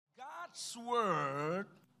God's word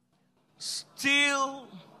still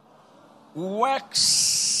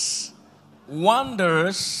works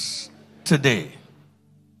wonders today.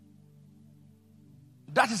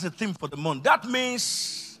 That is the theme for the month. That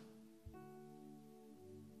means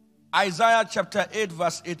Isaiah chapter 8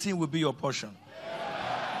 verse 18 will be your portion.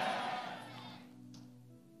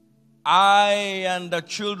 I and the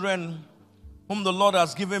children whom the Lord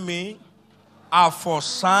has given me are for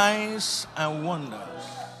signs and wonders.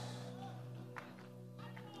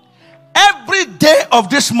 Every day of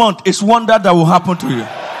this month is wonder that will happen to you.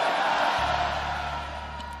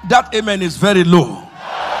 That amen is very low.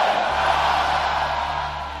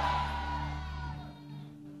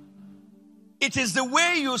 It is the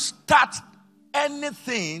way you start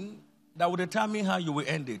anything that will determine how you will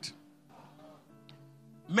end it.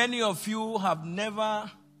 Many of you have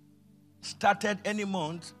never started any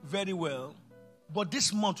month very well, but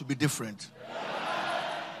this month will be different.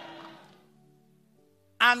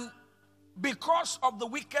 And because of the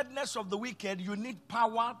wickedness of the wicked, you need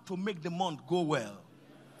power to make the month go well.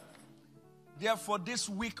 Therefore, this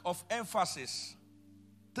week of emphasis,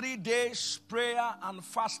 3 days prayer and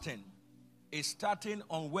fasting is starting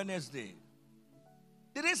on Wednesday.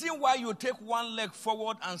 The reason why you take one leg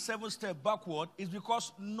forward and 7 steps backward is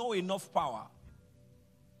because no enough power.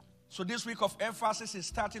 So this week of emphasis is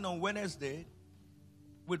starting on Wednesday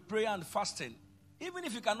with prayer and fasting. Even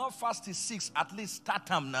if you cannot fast till 6, at least start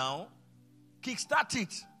them now. Kickstart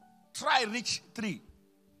it. Try reach 3.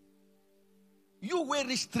 You will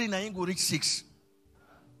reach 3 now, you go reach 6.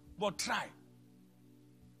 But try.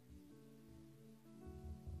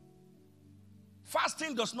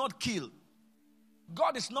 Fasting does not kill.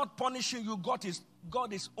 God is not punishing you. God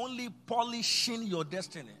is only polishing your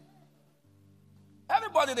destiny.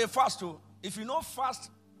 Everybody they fast too. If you don't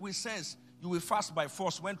fast with sense, you will fast by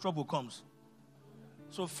force when trouble comes.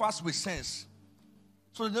 So fast with sense.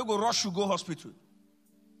 So they go rush you, go hospital.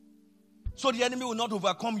 So the enemy will not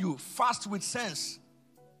overcome you. Fast with sense.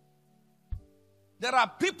 There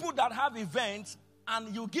are people that have events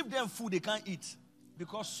and you give them food they can't eat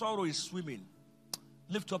because sorrow is swimming.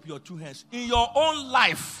 Lift up your 2 hands. In your own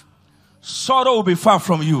life, sorrow will be far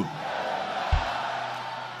from you.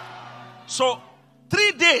 So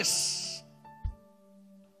 3 days,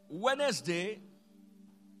 Wednesday,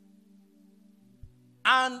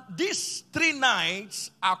 and these 3 nights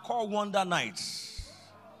are called Wonder Nights.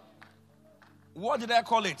 What did I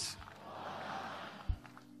call it?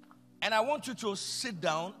 And I want you to sit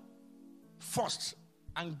down first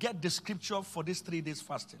and get the scripture for these 3 days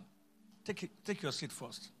fasting. Take your seat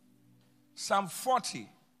first. Psalm 40,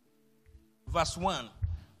 verse 1.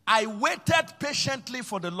 I waited patiently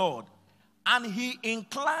for the Lord, and he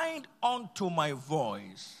inclined unto my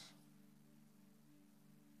voice.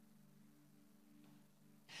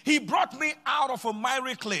 He brought me out of a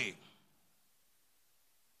miry clay.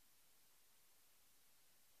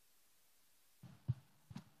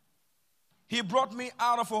 He brought me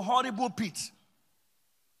out of a horrible pit.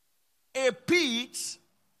 A pit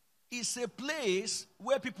is a place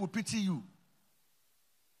where people pity you.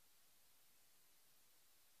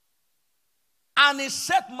 And he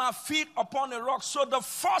set my feet upon a rock. So the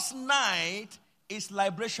first night is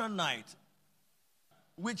liberation night,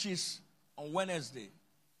 which is on Wednesday.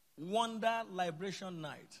 Wonder liberation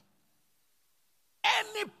night.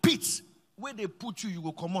 Any pit where they put you, you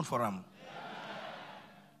will come out for them.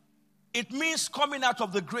 It means coming out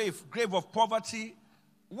of the grave of poverty.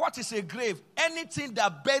 What is a grave? Anything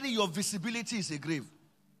that buries your visibility is a grave.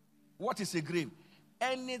 What is a grave?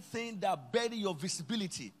 Anything that buries your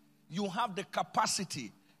visibility. You have the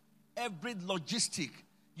capacity, every logistic,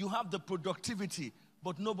 you have the productivity,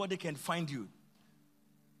 but nobody can find you.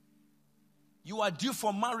 You are due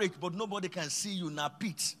for marriage, but nobody can see you in a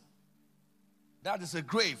pit. That is a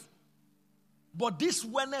grave. But this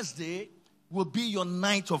Wednesday will be your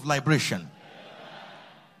night of liberation.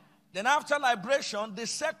 Then after liberation, the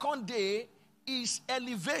second day is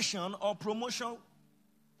elevation or promotion.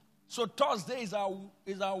 So Thursday is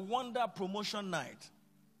our wonder promotion night.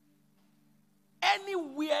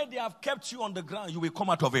 Anywhere they have kept you on the ground, you will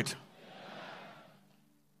come out of it.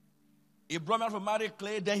 He brought me out from miry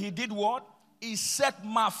clay. Then he did what? He set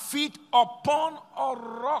my feet upon a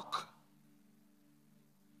rock.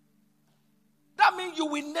 That means you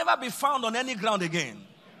will never be found on any ground again.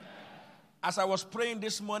 As I was praying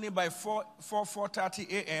this morning by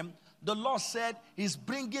 4:30 a.m., the Lord said he's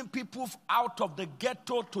bringing people out of the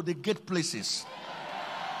ghetto to the gate places.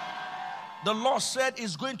 The Lord said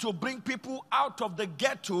he's going to bring people out of the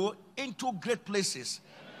ghetto into great places.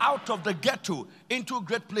 Out of the ghetto into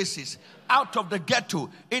great places. Out of the ghetto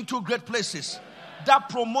into great places. That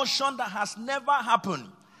promotion that has never happened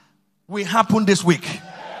will happen this week.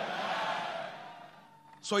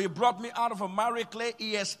 So he brought me out of a miry clay.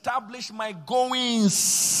 He established my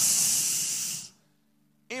goings.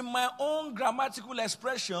 In my own grammatical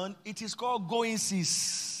expression, it is called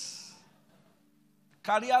goingses.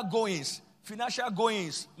 Career goings, financial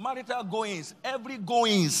goings, marital goings, every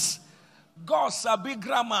goings. God sabi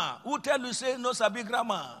grammar. Who tell you say no sabi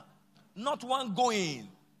grammar? Not one going.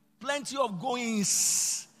 Plenty of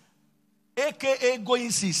goings. AKA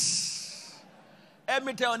goingses. Let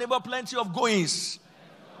me tell your neighbor, plenty of goings.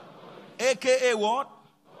 AKA what?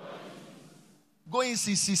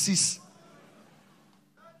 Goingses.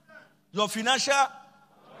 Your financial,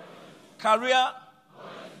 career,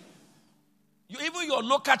 even your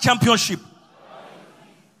local championship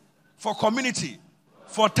for community,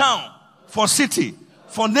 for town, for city,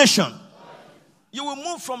 for nation. You will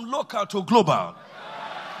move from local to global.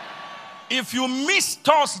 If you miss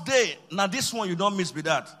Thursday, now this one you don't miss with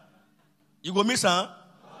that. You go miss, huh?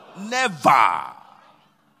 Never.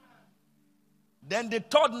 Then the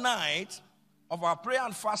third night of our prayer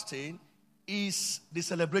and fasting is the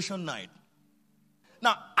celebration night.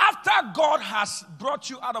 Now, after God has brought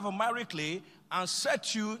you out of a miry clay and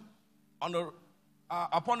set you on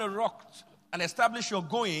upon a rock and established your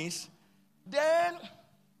goings, then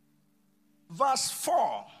verse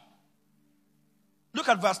 4. Look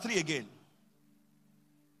at verse 3 again.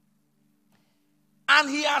 And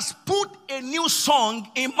he has put a new song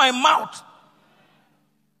in my mouth.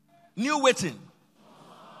 New waiting.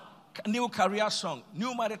 New career song.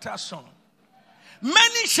 New marital song.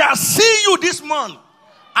 Many shall see you this month,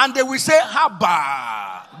 and they will say,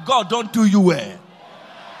 Haba, God don't do you well.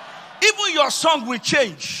 Even your song will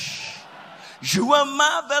change. You are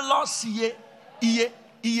marvelous, yeah. You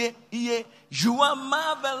are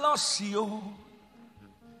marvelous, yo.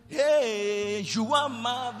 Hey, you are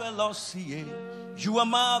marvelous, yeah. You are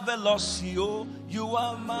marvelous, yo. You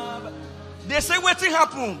are marvelous. They say, what thing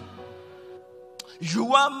happen?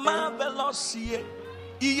 You are marvelous, yeah.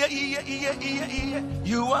 You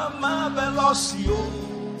are marvelous, yo.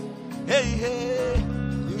 Hey.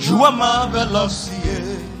 You are marvelous,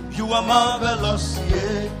 yeah. You are marvelous,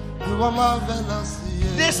 yeah. You are marvelous,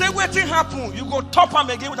 yeah. They say, what thing happen? You go top them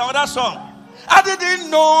again with another song. I didn't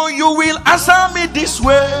know you will answer me this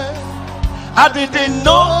way. I didn't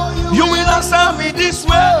know you will answer me this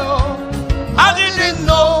way. I didn't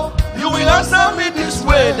know you will answer me this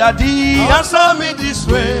way. Daddy, answer me this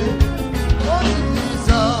way.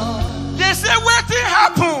 They say, what thing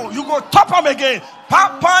happen? You go top them again.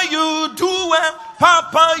 Papa, you do well.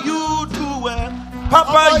 Papa, you do well.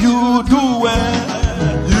 Papa, you do well.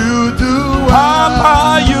 You do well.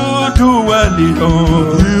 Papa, you do well.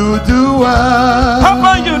 You do well.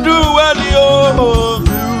 Papa, you do well. You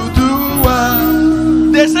do well.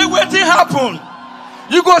 They say, what thing happen?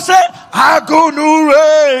 You go say, I go no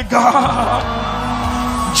God.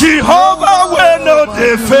 Jehovah will not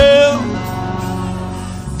they fail.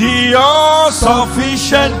 The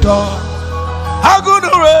all-sufficient God.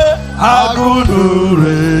 Agudure.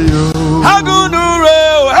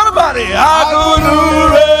 Everybody.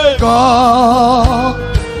 Agudure God.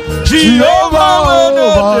 Jehovah will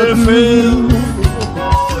not they fail.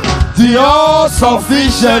 The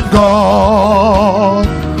all-sufficient God.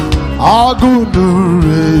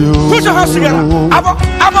 Put your hands together. Abba.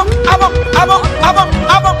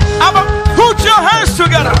 Put your hands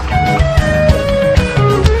together.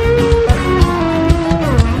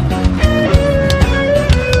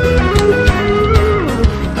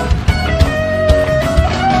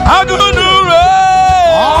 Agudure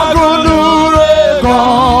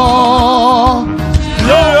God.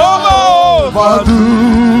 Jehovah do.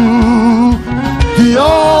 The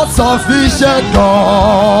all-sufficient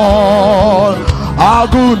God.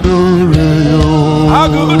 Agudure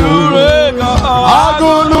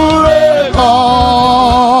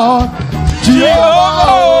God.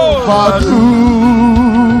 Jehovah do.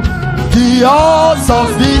 The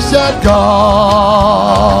all-sufficient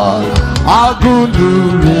God.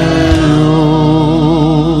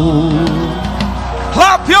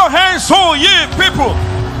 Clap your hands, all ye people,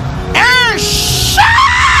 and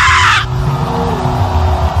shout.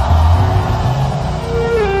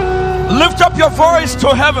 Lift up your voice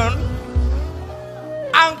to heaven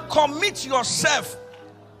and commit yourself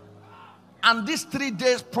and this 3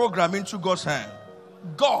 days program into God's hand.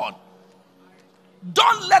 God,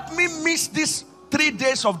 don't let me miss these 3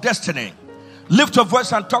 days of destiny. Lift your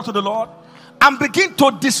voice and talk to the Lord and begin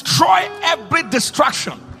to destroy every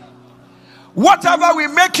distraction. Whatever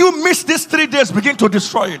will make you miss these 3 days, begin to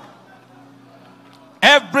destroy it.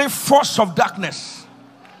 Every force of darkness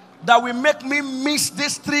that will make me miss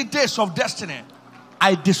these 3 days of destiny,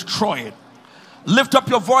 I destroy it. Lift up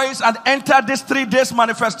your voice and enter this 3 days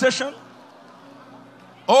manifestation.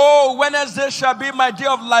 Oh, Wednesday shall be my day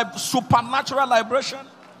of supernatural liberation,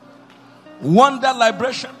 wonder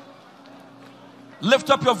liberation. Lift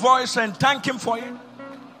up your voice and thank him for it.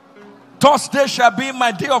 Thursday shall be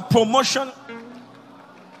my day of promotion.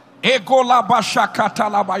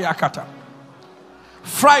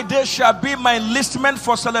 Friday shall be my enlistment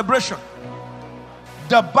for celebration.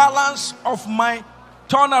 The balance of my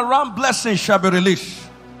turnaround blessing shall be released.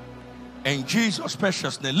 In Jesus'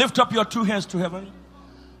 precious name. Lift up your 2 hands to heaven.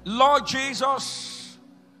 Lord Jesus,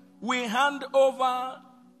 we hand over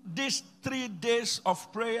these 3 days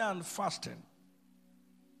of prayer and fasting.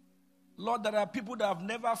 Lord, there are people that have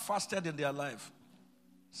never fasted in their life.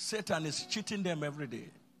 Satan is cheating them every day,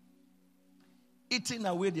 eating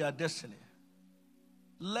away their destiny.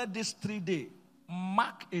 Let this 3 day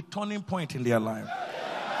mark a turning point in their life.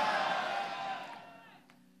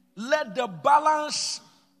 Let the balance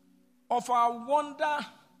of our wonder,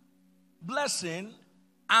 blessing,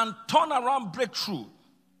 and turnaround breakthrough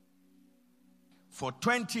for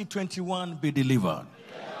 2021 be delivered.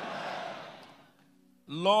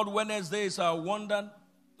 Lord, Wednesday is our wonder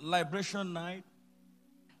liberation night.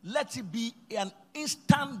 Let it be an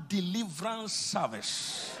instant deliverance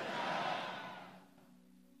service.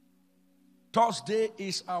 Thursday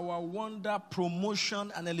is our wonder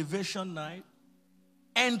promotion and elevation night.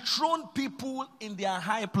 Enthrone people in their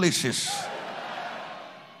high places.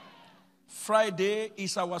 Friday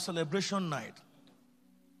is our celebration night.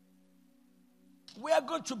 We are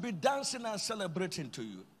going to be dancing and celebrating to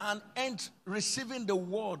you and receiving the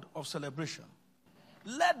word of celebration.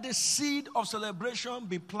 Let the seed of celebration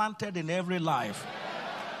be planted in every life.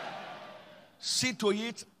 See to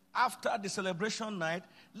it, after the celebration night,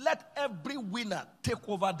 let every winner take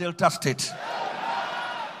over Delta State.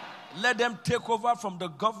 Let them take over from the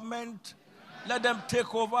government. Let them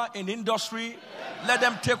take over in industry. Let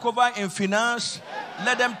them take over in finance.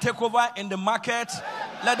 Let them take over in the market.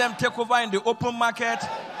 Let them take over in the open market.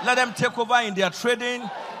 Let them take over in their trading.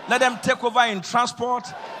 Let them take over in transport.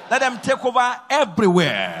 Let them take over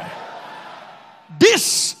everywhere.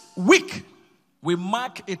 This week, we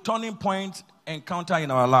mark a turning point encounter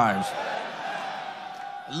in our lives.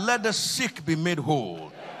 Let the sick be made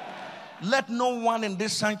whole. Let no one in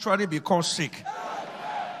this sanctuary be called sick.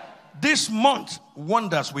 This month,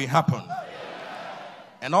 wonders will happen.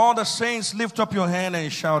 And all the saints, lift up your hand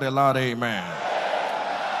and shout a loud amen.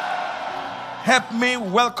 Help me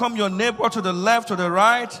welcome your neighbor to the left, to the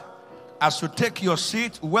right. As you take your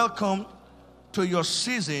seat, welcome to your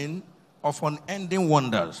season of unending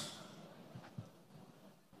wonders.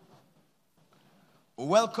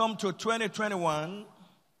 Welcome to 2021,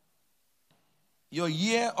 your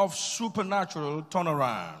year of supernatural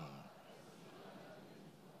turnaround.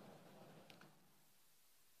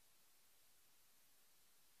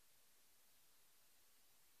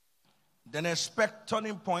 Then expect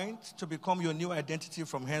turning point to become your new identity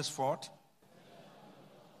from henceforth.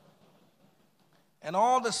 And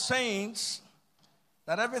all the saints,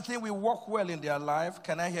 that everything will work well in their life.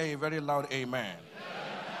 Can I hear a very loud amen?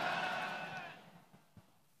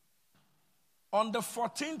 On the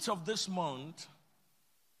 14th of this month,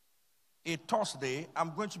 a Thursday,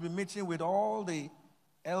 I'm going to be meeting with all the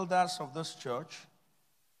elders of this church,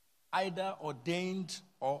 either ordained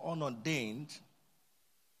or unordained,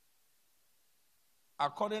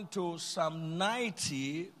 according to Psalm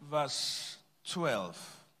 90, verse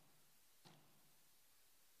 12.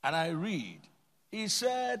 And I read, he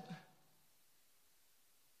said,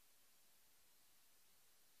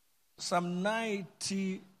 Psalm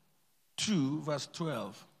 92, verse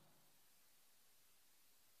 12.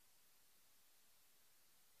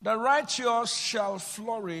 The righteous shall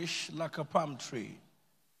flourish like a palm tree.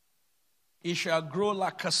 It shall grow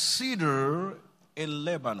like a cedar in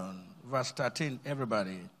Lebanon. Verse 13,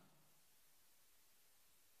 everybody.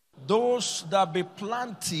 Those that be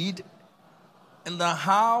planted in the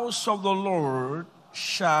house of the Lord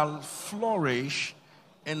shall flourish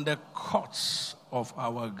in the courts of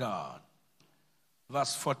our God.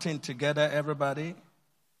 Verse 14 together, everybody.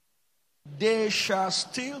 They shall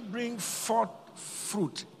still bring forth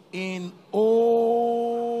fruit in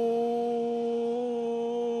old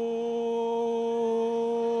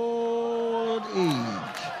age.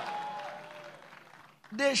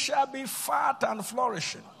 They shall be fat and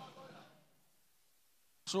flourishing.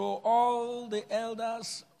 So all the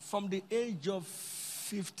elders from the age of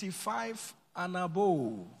 55 and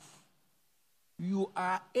above, you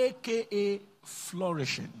are AKA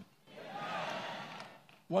flourishing.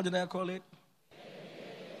 What did I call it?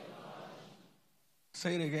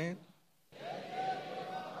 Say it again.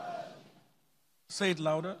 Say it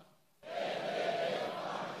louder.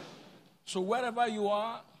 So wherever you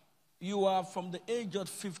are from the age of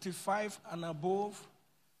 55 and above,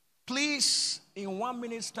 please, in 1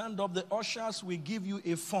 minute, stand up. The ushers will give you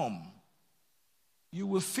a form. You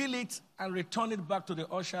will fill it and return it back to the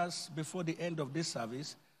ushers before the end of this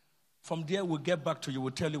service. From there, we'll get back to you. We'll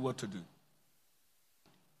tell you what to do.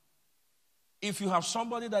 If you have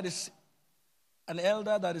somebody that is an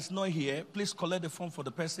elder that is not here, please collect the form for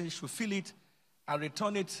the person. You should fill it and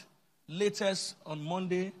return it latest on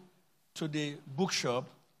Monday to the bookshop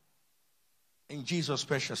in Jesus'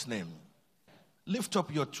 precious name. Lift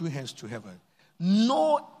up your two hands to heaven.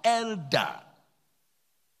 No elder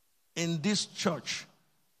in this church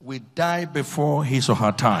will die before his or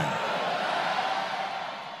her time.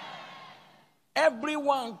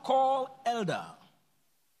 Everyone called elder,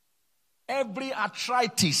 every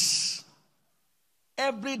arthritis,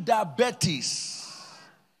 every diabetes,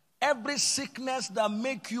 every sickness that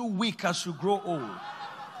make you weak as you grow old,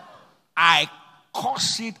 I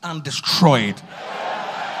curse it and destroy it.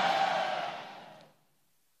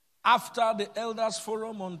 After the Elders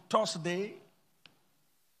Forum on Thursday,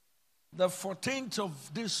 the 14th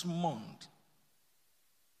of this month,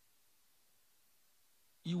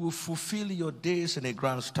 you will fulfill your days in a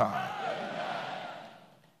grand style.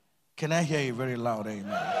 Can I hear you very loud?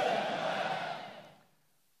 Amen.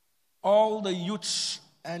 All the youths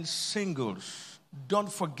and singles,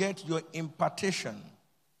 don't forget your impartation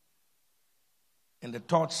in the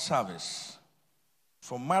third service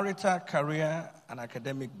for marital, career, and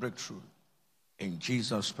academic breakthrough in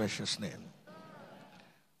Jesus' precious name.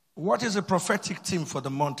 What is the prophetic theme for the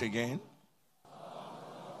month again?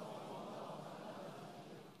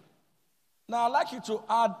 Now, I'd like you to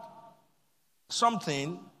add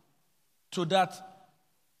something to that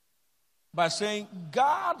by saying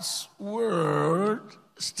God's word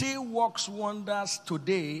still works wonders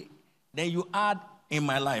today. Then you add in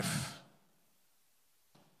my life.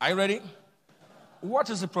 Are you ready? What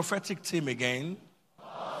is the prophetic theme again?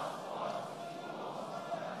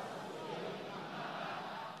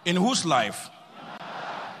 In whose life?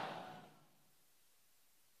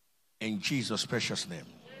 In Jesus' precious name.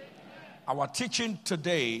 Our teaching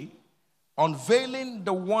today, unveiling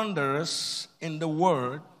the wonders in the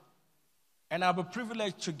word, and I have a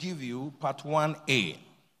privilege to give you part 1A.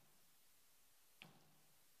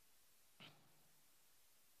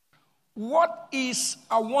 What is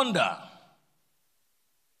a wonder?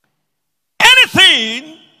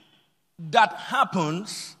 Anything that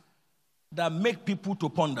happens that make people to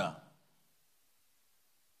ponder.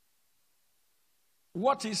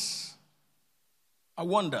 What is a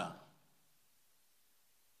wonder?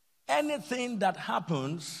 Anything that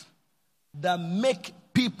happens that make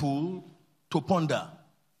people to ponder.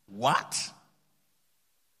 What?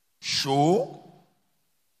 Show?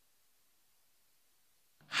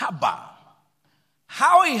 Haba?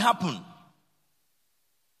 How it happened?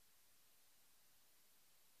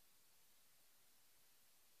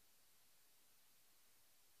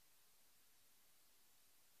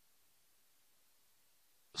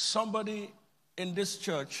 Somebody in this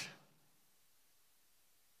church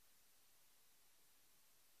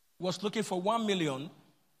was looking for 1 million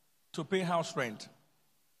to pay house rent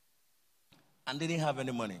and didn't have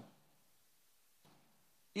any money.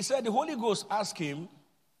 He said the Holy Ghost asked him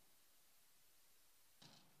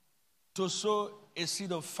to sow a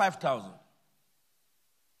seed of 5,000.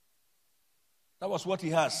 That was what he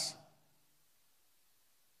has.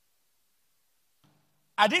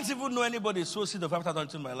 I didn't even know anybody sow a seed of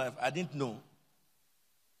 5,000 in my life. I didn't know.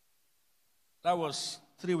 That was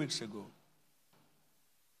 3 weeks ago.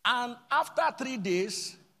 And after 3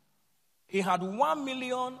 days, he had 1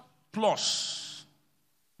 million plus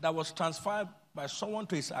that was transferred by someone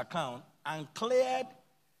to his account and cleared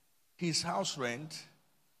his house rent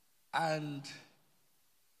and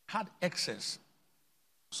had excess.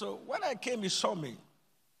 So when I came, he saw me.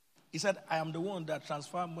 He said, I am the one that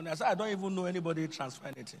transferred money. I said, I don't even know anybody transfer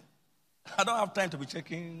anything. I don't have time to be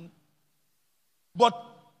checking. But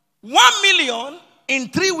 1 million in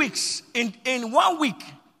 3 weeks, in 1 week,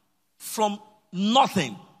 from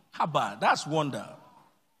nothing. How bad? That's wonder.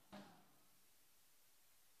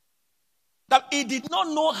 That he did not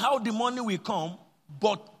know how the money will come,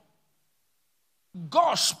 but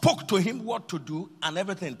God spoke to him what to do and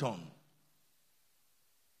everything turned.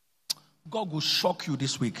 God will shock you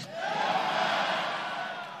this week.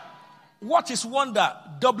 What is wonder?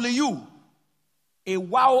 W. A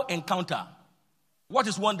wow encounter. What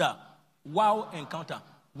is wonder? Wow encounter.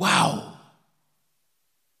 Wow.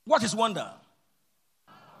 What is wonder?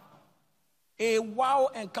 A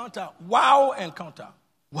wow encounter. Wow encounter.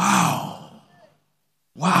 Wow.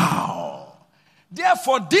 Wow.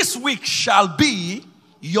 Therefore, this week shall be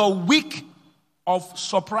your week of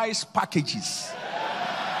surprise packages.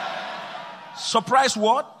 Surprise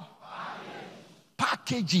what?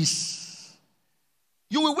 Packages.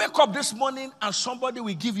 You will wake up this morning and somebody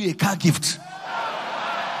will give you a car gift.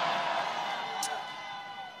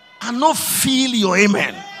 And not feel your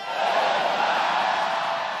amen.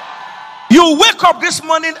 You wake up this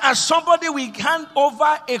morning and somebody will hand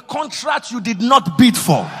over a contract you did not bid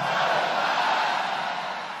for.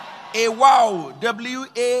 A wow.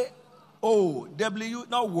 W-A-O. W.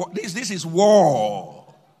 No, this is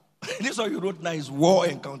war. This is what you wrote now is war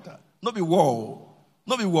encounter. Not be war.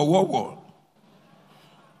 Not be war.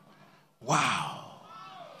 Wow.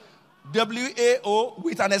 W-A-O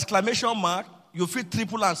with an exclamation mark. You feel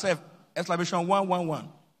triple and self. Exclamation 111.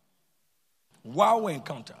 Wow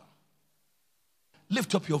encounter.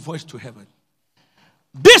 Lift up your voice to heaven.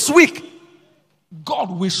 This week, God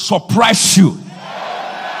will surprise you.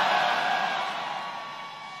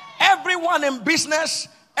 Everyone in business,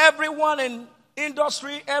 everyone in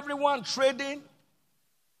industry, everyone trading,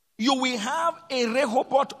 you will have a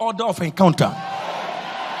Rehoboth order of encounter.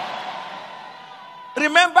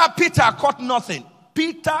 Remember, Peter caught nothing.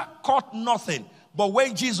 Peter caught nothing. But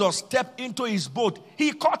when Jesus stepped into his boat,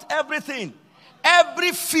 he caught everything.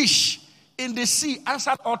 Every fish in the sea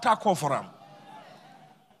answered altar call for him.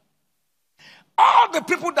 All the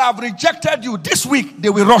people that have rejected you this week, they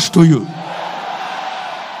will rush to you.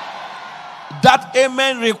 That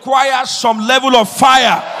amen requires some level of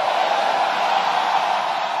fire.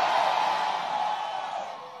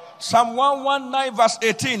 Psalm 119 verse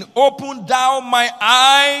 18. Open thou my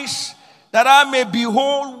eyes that I may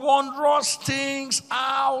behold wondrous things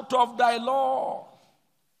out of thy law.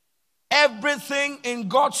 Everything in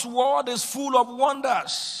God's word is full of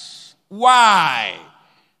wonders. Why?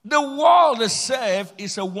 The world itself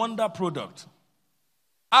is a wonder product.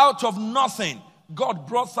 Out of nothing, God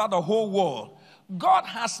brought out the whole world. God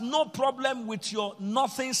has no problem with your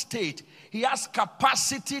nothing state. He has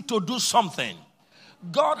capacity to do something.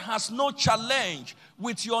 God has no challenge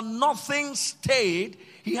with your nothing state.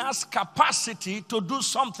 He has capacity to do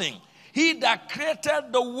something. He that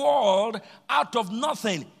created the world out of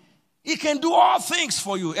nothing, he can do all things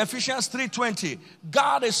for you. Ephesians 3:20.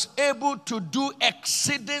 God is able to do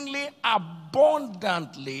exceedingly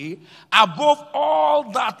abundantly above all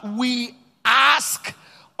that we ask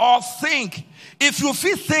or think. If you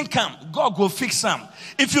feel think God go fix them.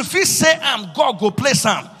 If you feel say God go place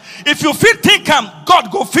them. If you feel think God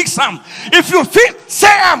go fix them. If you feel say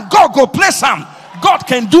God go place them. God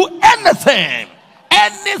can do anything.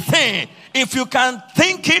 Anything. If you can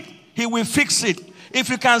think it, he will fix it. If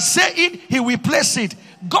you can say it, he will place it.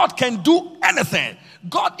 God can do anything.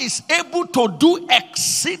 God is able to do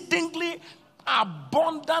exceedingly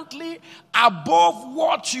abundantly above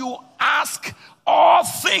what you ask or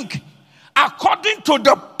think, according to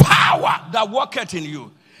the power that worketh in you.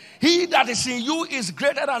 He that is in you is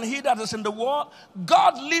greater than he that is in the world.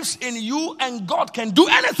 God lives in you and God can do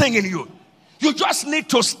anything in you. You just need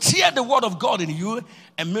to stir the word of God in you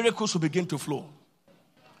and miracles will begin to flow.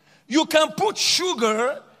 You can put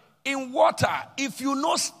sugar in water. If you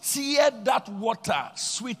no stir that water,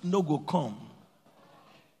 sweet no go come.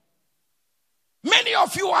 Many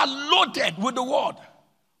of you are loaded with the word,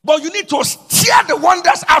 but you need to stir the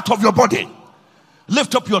wonders out of your body.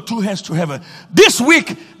 Lift up your two hands to heaven. This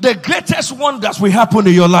week, the greatest wonders will happen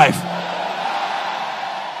in your life.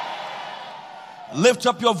 Lift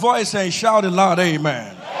up your voice and shout it loud,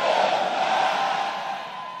 amen.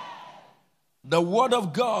 The word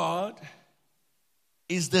of God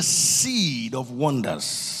is the seed of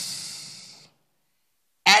wonders.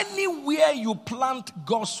 Anywhere you plant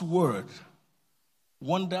God's word,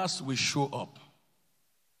 wonders will show up.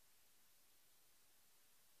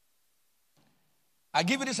 I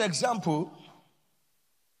give you this example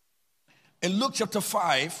in Luke chapter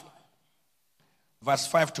 5, verse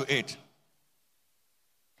 5 to 8.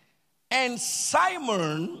 And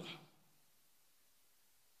Simon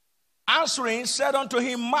answering said unto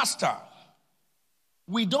him, Master,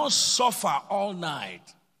 we don't suffer all night.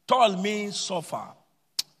 Toil means suffer.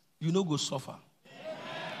 You no go suffer.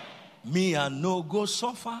 Amen. Me, I no go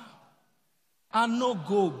suffer. I no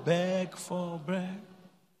go beg for bread.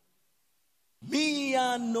 Me,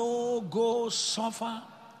 I no go suffer.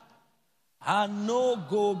 I no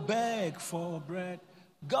go beg for bread.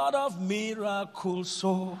 God of miracles,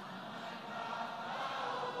 so.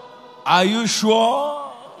 Are you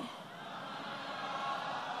sure?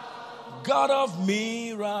 God of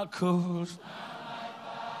miracles.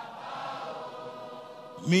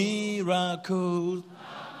 miracles.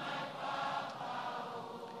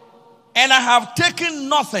 And I have taken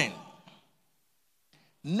nothing.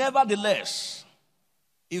 Nevertheless,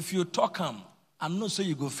 if you talk him, I'm not sure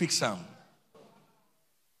you go fix him.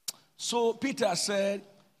 So Peter said,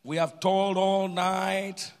 we have toiled all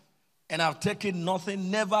night and have taken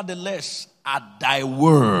nothing. Nevertheless, at thy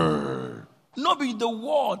word. Not be the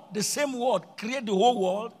word, the same word, create the whole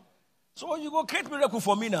world. So you go create miracle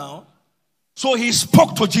for me now. So he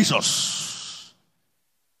spoke to Jesus.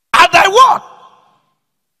 At thy word.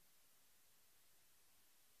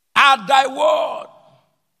 At thy word.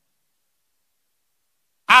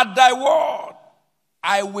 At thy word.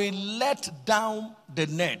 I will let down the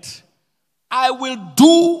net. I will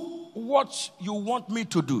do what you want me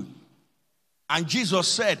to do. And Jesus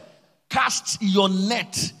said, cast your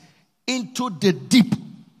net into the deep.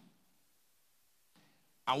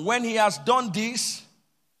 And when he has done this,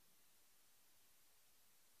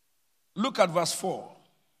 look at verse 4.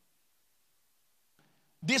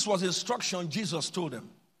 This was instruction Jesus told them.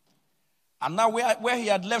 And now where he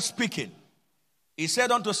had left speaking, he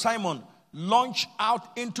said unto Simon, launch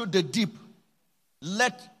out into the deep.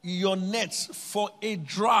 Let your nets for a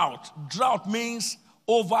drought. Drought means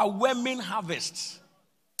overwhelming harvest.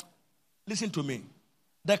 Listen to me.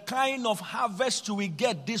 The kind of harvest you will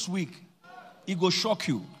get this week, it will shock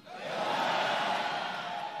you.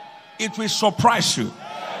 It will surprise you.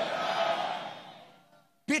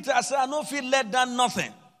 Peter said, I don't feel let down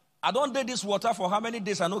nothing. I don't do this water for how many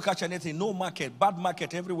days? I don't catch anything. No market, bad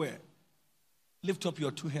market everywhere. Lift up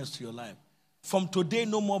your two hands to your life. From today,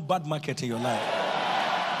 no more bad market in your life.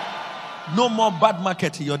 No more bad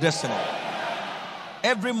market in your destiny.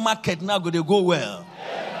 Every market now going to go well.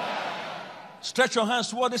 Stretch your hands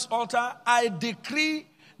toward this altar. I decree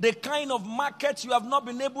the kind of market you have not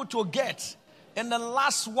been able to get in the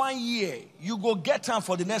last 1 year, you go get them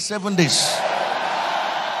for the next 7 days.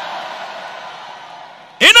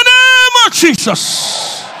 In the name of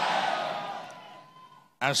Jesus.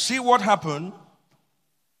 And see what happened.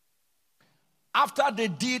 After they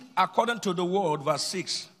did according to the word, verse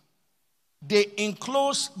 6, they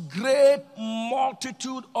enclosed great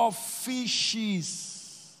multitude of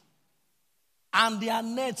fishes, and their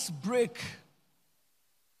nets break.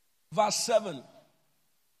 Verse 7.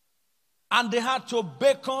 And they had to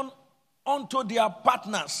beckon unto their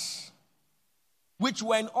partners, which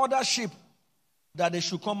were in other ship, that they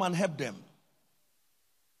should come and help them.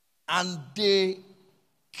 And they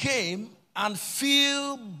came and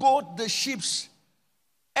filled both the ships.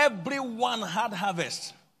 Everyone had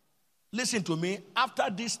harvest. Listen to me. After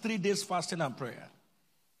these 3 days fasting and prayer,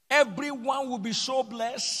 everyone will be so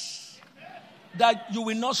blessed that you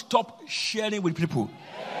will not stop sharing with people.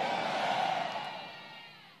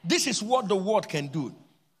 This is what the word can do.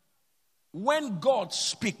 When God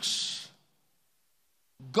speaks,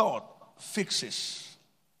 God fixes.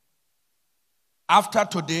 After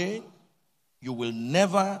today, you will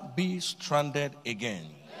never be stranded again.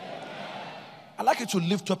 I'd like you to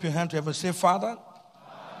lift up your hand to heaven and say, Father,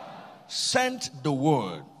 send the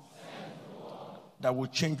word that will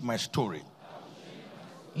change my story.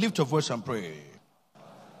 Lift your voice and pray.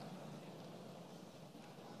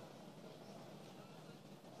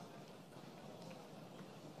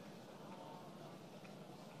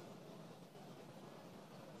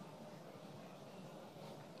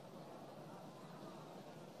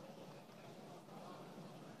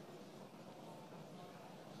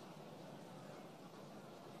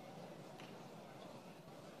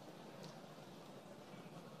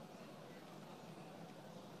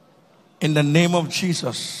 In the name of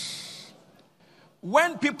Jesus.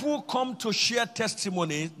 When people come to share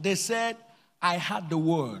testimony, they said, I had the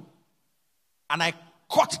word and I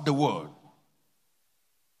caught the word.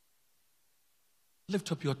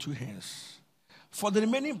 Lift up your two hands. For the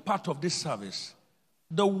remaining part of this service,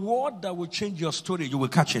 the word that will change your story, you will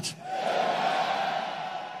catch it.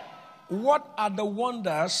 What are the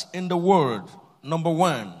wonders in the word? Number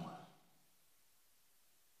 1.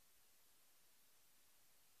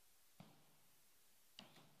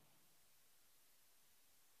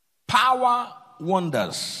 Power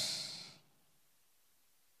wonders.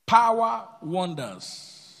 Power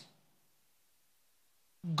wonders.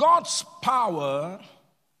 God's power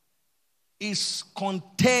is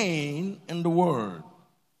contained in the word.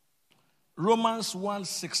 Romans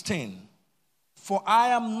 1:16. For I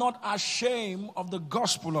am not ashamed of the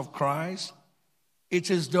gospel of Christ. It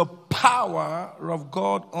is the power of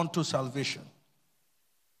God unto salvation,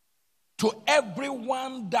 to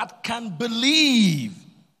everyone that can believe,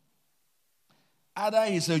 either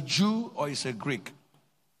he's a Jew or he's a Greek.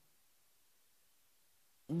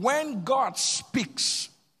 When God speaks,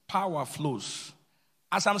 power flows.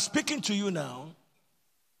 As I'm speaking to you now,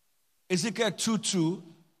 Ezekiel 2:2,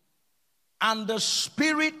 and the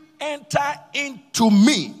Spirit enter into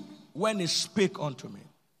me when he spake unto me.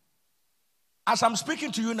 As I'm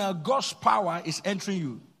speaking to you now, God's power is entering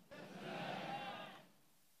you.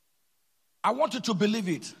 I want you to believe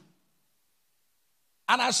it.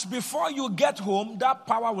 And as before you get home, that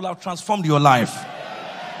power will have transformed your life.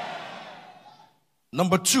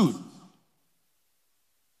 Number 2.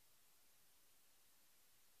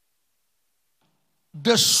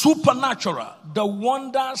 The supernatural, the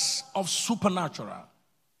wonders of supernatural.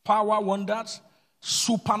 Power wonders,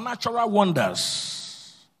 supernatural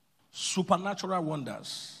wonders. Supernatural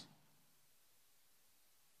wonders.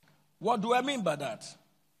 What do I mean by that?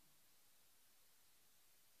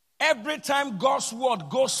 Every time God's word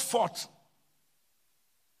goes forth,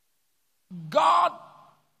 God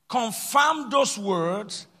confirmed those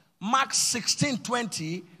words, Mark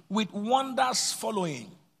 16:20, with wonders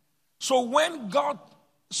following. So when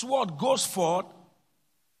God's word goes forth,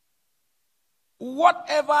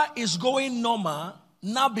 whatever is going normal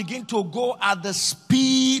now begin to go at the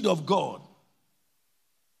speed of God.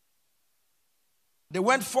 They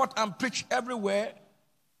went forth and preached everywhere,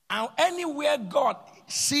 and anywhere God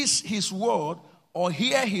sees his word or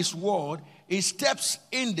hear his word, he steps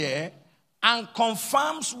in there and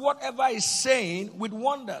confirms whatever he's saying with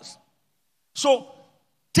wonders. So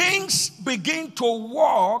things begin to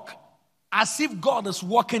walk as if God is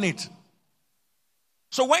working it.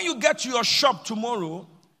 So when you get to your shop tomorrow,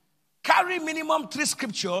 carry minimum 3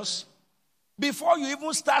 scriptures before you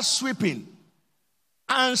even start sweeping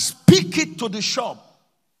and speak it to the shop.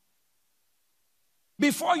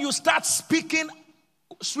 Before you start speaking,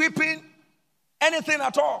 sweeping, anything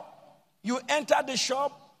at all, you enter the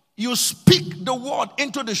shop, you speak the word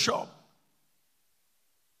into the shop.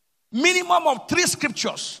 Minimum of 3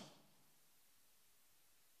 scriptures.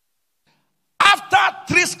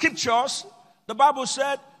 After 3 scriptures, the Bible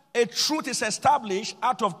said a truth is established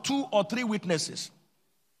out of 2 or 3 witnesses.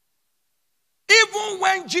 Even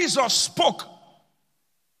when Jesus spoke,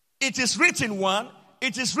 it is written 1,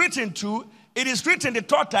 it is written 2, it is written the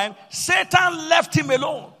 3rd time, Satan left him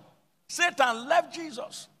alone. Satan left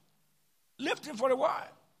Jesus. Left him for a while.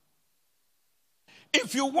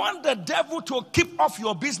 If you want the devil to keep off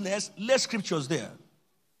your business, lay scriptures there.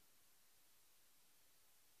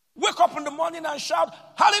 Wake up in the morning and shout,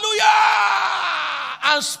 hallelujah!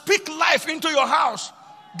 And speak life into your house.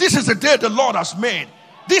 This is the day the Lord has made.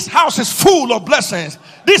 This house is full of blessings.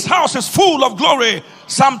 This house is full of glory.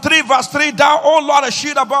 Psalm 3 verse 3, thou, O Lord, a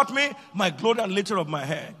shield about me, my glory and lifter of my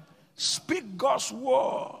head. Speak God's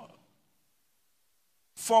word.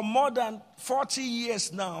 For more than 40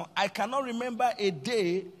 years now, I cannot remember a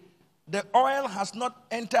day the oil has not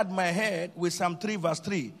entered my head with Psalm 3 verse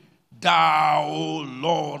 3. Thou, O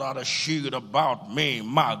Lord, art a shield about me,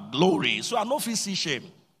 my glory. So I no feel see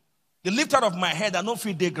shame. The lifter of my head, I no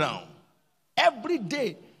feel day ground. Every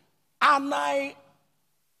day, and I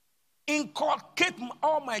inculcate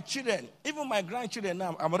all my children, even my grandchildren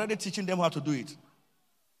now, I'm already teaching them how to do it.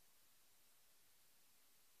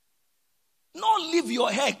 Don't leave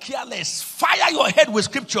your head careless. Fire your head with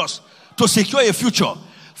scriptures to secure a future.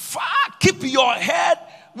 Keep your head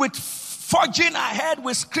with forging ahead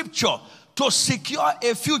with scripture to secure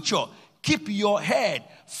a future. Keep your head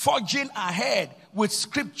forging ahead with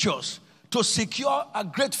scriptures to secure a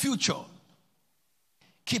great future.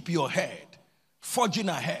 Keep your head forging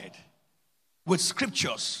ahead with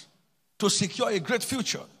scriptures to secure a great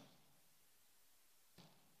future.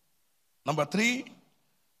 Number 3,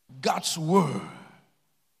 God's word.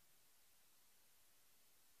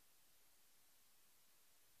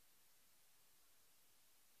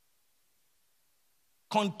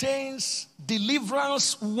 Contains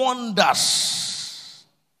deliverance wonders.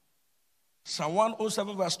 Psalm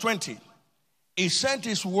 107 verse 20. He sent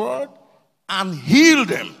his word and healed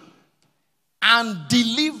them and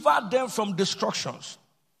delivered them from destructions.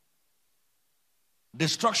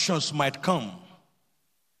 Destructions might come,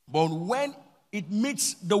 but when it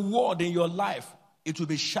meets the word in your life, it will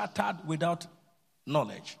be shattered without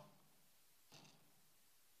knowledge.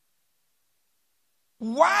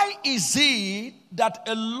 Why is it that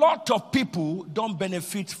a lot of people don't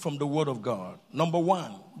benefit from the word of God? Number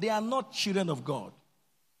 1, they are not children of God.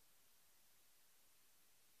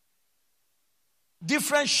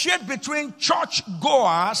 Differentiate between church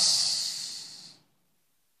goers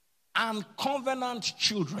and covenant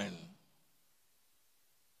children.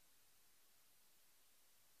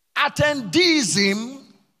 Attendeeism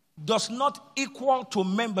does not equal to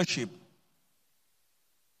membership.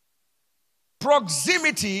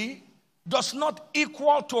 Proximity does not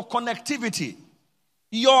equal to connectivity.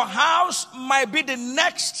 Your house might be the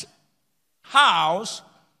next house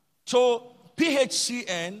to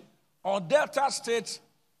PHCN or Delta State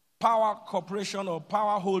Power Corporation or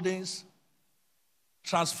Power Holdings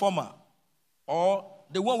transformer, or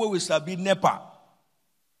the one where we sabi NEPA.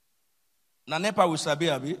 Now NEPA we sabi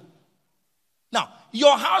abi. Now,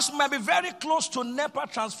 your house might be very close to NEPA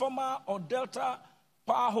transformer or Delta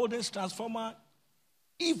Power Holdings transformer.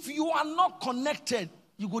 If you are not connected,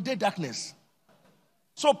 you go to darkness.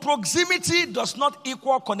 So proximity does not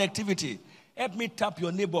equal connectivity. Help me tap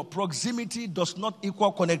your neighbor. Proximity does not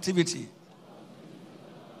equal connectivity.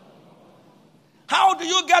 How do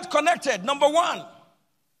you get connected? Number one,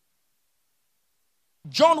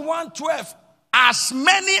 John 1:12. As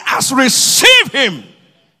many as receive him,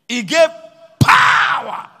 he gave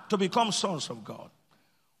power to become sons of God.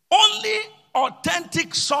 Only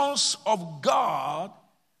authentic sons of God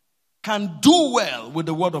can do well with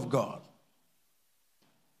the word of God.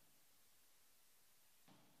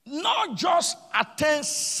 Not just attend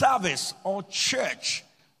service or church.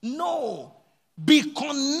 No. Be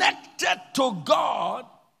connected to God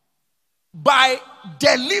by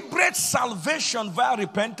deliberate salvation via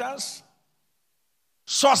repentance,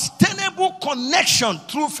 sustainable connection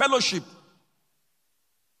through fellowship.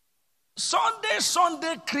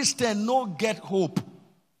 Sunday Christian no get hope.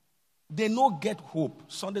 They no get hope.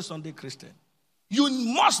 Sunday Christian. You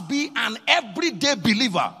must be an everyday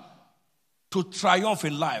believer to triumph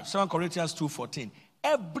in life. 2 Corinthians 2:14.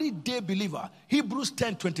 Everyday believer. Hebrews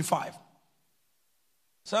 10:25.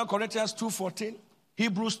 2 Corinthians 2:14.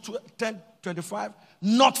 Hebrews 10:25.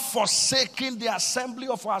 Not forsaking the assembly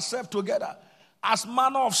of ourselves together, as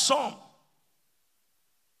manner of some.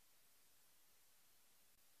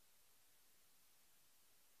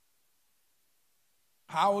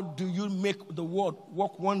 How do you make the word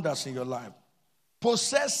work wonders in your life?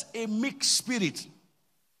 Possess a meek spirit.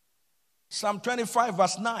 Psalm 25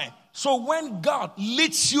 verse 9. So when God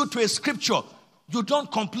leads you to a scripture, you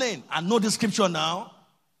don't complain. I know the scripture now.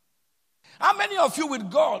 How many of you with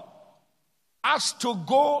God asked to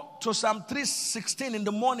go to Psalm 3:16 in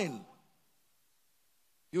the morning?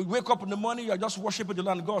 You wake up in the morning, you are just worshiping the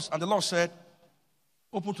Lord God, and the Lord said,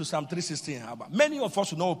 open to Psalm 3:16. Many of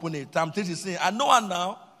us will not open it. Psalm 3:16. I know him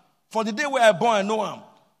now. For the day where I born, I know him.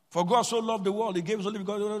 For God so loved the world, he gave his only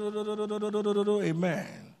begotten.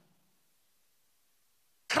 Amen.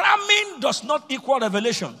 Cramming does not equal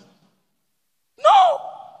revelation. No.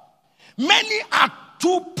 Many are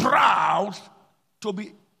too proud to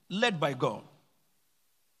be led by God.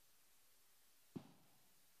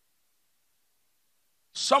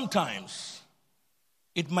 Sometimes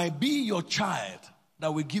it might be your child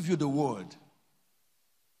that will give you the word.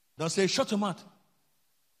 Don't say, shut your mouth.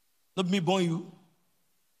 Not me born you.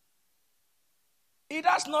 It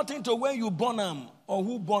has nothing to when you born them or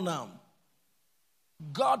who born them.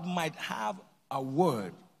 God might have a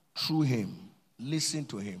word through him. Listen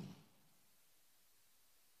to him.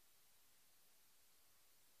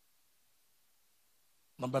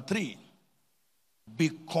 Number 3,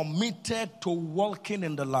 be committed to walking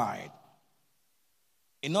in the light.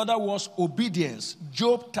 In other words, obedience.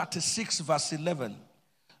 Job 36 verse 11.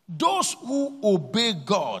 Those who obey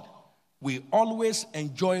God will always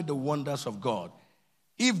enjoy the wonders of God.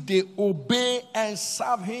 If they obey and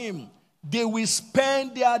serve him, they will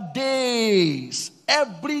spend their days,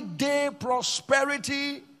 every day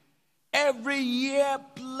prosperity, every year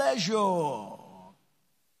pleasure.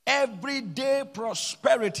 Every day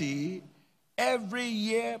prosperity, every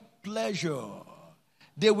year pleasure.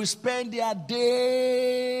 They will spend their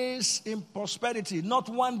days in prosperity. Not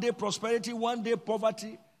one day prosperity, one day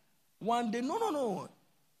poverty, one day. No.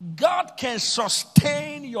 God can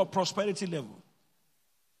sustain your prosperity level.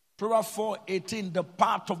 Proverbs 4:18, the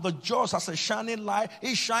path of the just as a shining light,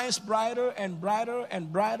 it shines brighter and brighter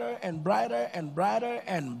and brighter and brighter and brighter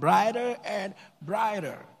and brighter and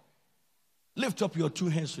brighter. Lift up your two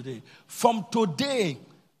hands today. From today,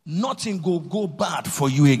 nothing will go bad for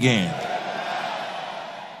you again.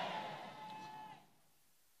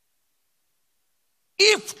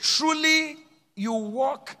 If truly you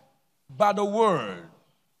walk by the word,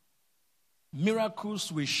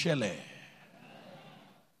 miracles will shele.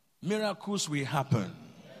 Miracles will happen.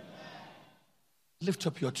 Lift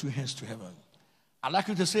up your two hands to heaven. I'd like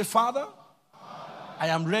you to say, Father, I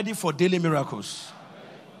am ready for daily miracles.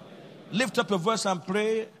 Lift up your voice and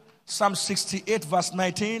pray. Psalm 68 verse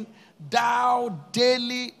 19. Thou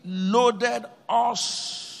daily loaded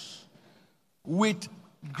us with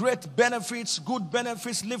great benefits, good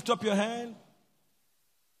benefits. Lift up your hand.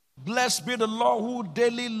 Blessed be the Lord who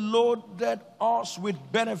daily loaded us with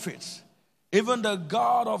benefits. even the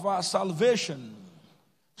God of our salvation.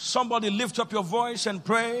 Somebody lift up your voice and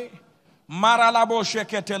pray.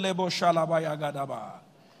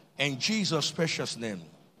 In Jesus' precious name.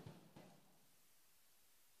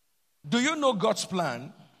 Do you know God's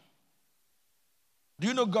plan? Do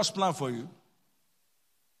you know God's plan for you?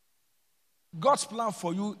 God's plan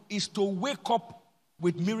for you is to wake up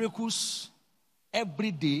with miracles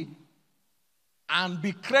every day and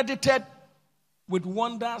be credited with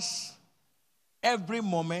wonders every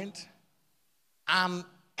moment and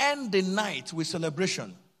end the night with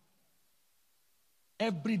celebration.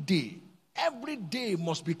 Every day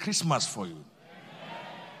must be Christmas for you.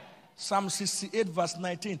 Psalm 68 verse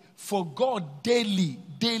 19. For God daily.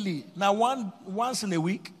 Now once in a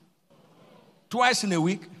week, twice in a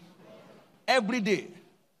week, every day.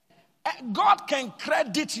 God can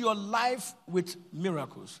credit your life with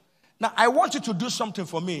miracles. Now I want you to do something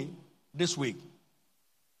for me this week.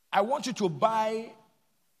 I want you to buy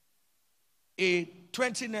a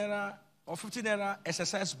 20 naira or 50 naira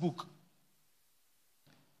exercise book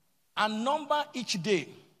and number each day.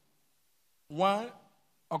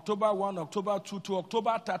 October 1, October 2 to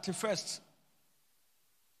October 31st.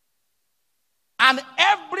 And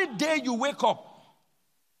every day you wake up,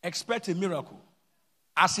 expect a miracle.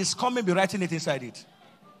 As it's coming, be writing it inside it.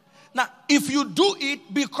 Now, if you do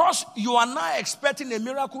it because you are now expecting a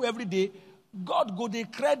miracle every day, God go to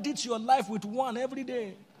credit your life with one every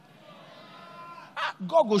day.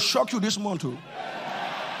 God will shock you this month too.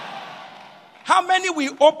 How many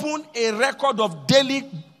will open a record of daily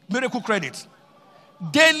miracle credit?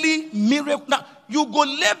 Daily miracle. Now, you go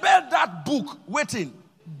label that book, waiting,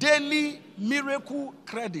 daily miracle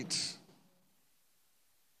credit.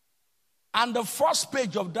 And the first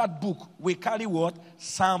page of that book will carry what?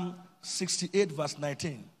 Psalm 68 verse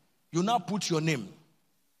 19. You now put your name.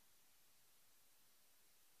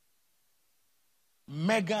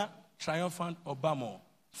 Mega Triumphant Obamoh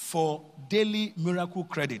for daily miracle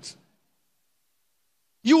credit.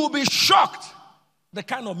 You will be shocked the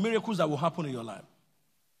kind of miracles that will happen in your life.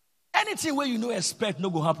 Anything where you know expect no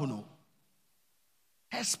go happen. No.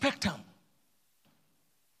 Expect them.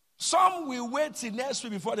 Some will wait till next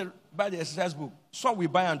week before they buy the exercise book. Some will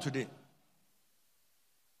buy them today.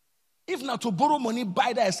 If not to borrow money,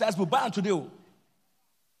 buy the exercise book, buy them today.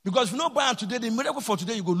 Because if you don't buy them today, the miracle for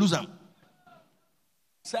today, you go lose them.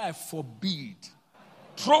 Say, I forbid.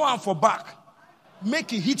 Throw them for back.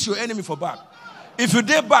 Make it hit your enemy for back. If you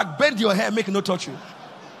dare back, bend your hair, make it not touch you.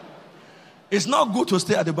 It's not good to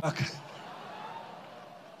stay at the back.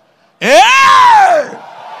 Hey!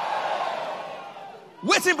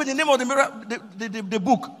 Waiting by the name of the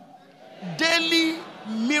book. Daily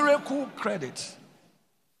Miracle Credit.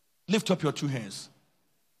 Lift up your two hands.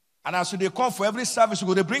 And as they come for every service, we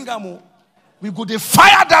go to bring them. We go to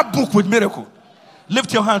fire that book with miracle.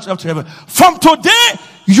 Lift your hands up to heaven. From today,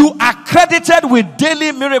 you are credited with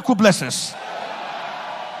daily miracle blessings.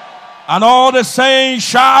 And all the saints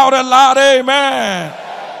shout aloud, amen.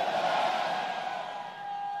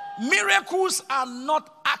 Miracles are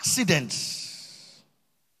not accidents.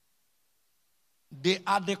 They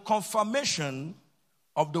are the confirmation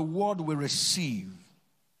of the word we receive.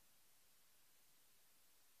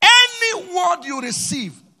 Any word you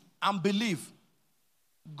receive and believe,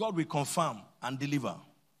 God will confirm and deliver.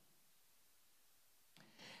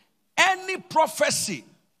 Any prophecy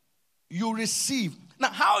you receive. Now,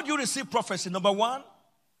 how do you receive prophecy? Number one,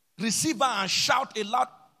 receive and shout a loud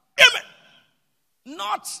amen.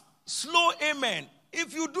 Not slow amen.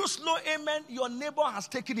 If you do slow amen, your neighbor has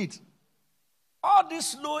taken it. All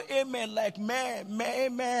this slow amen like meh,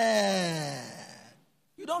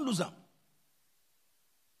 you don't lose them.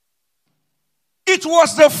 It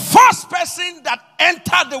was the first person that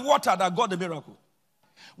entered the water that got the miracle.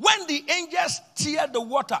 When the angels stirred the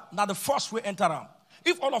water, now the first way enter them.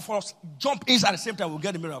 If all of us jump inside at the same time, we'll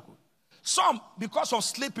get the miracle. Some, because of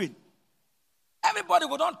sleeping, everybody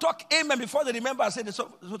will not talk amen before they remember and say they're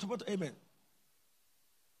supposed to amen.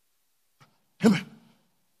 Amen.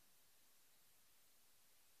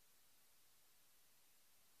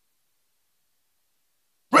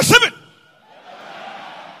 Receive it.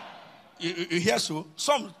 You hear so?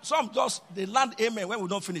 Some just, they land amen when we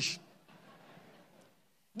don't finish.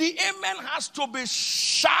 The amen has to be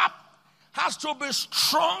sharp, has to be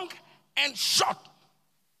strong and short.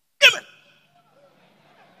 Amen.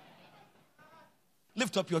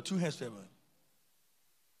 Lift up your two hands to heaven.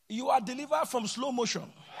 You are delivered from slow motion.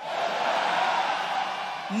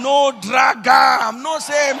 No drag. No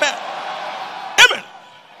say amen. Amen.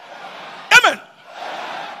 Amen.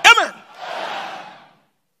 Amen.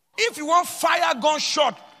 If you want fire gun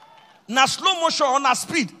shot, na slow motion or na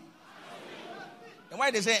speed. And why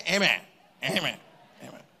they say amen? Amen.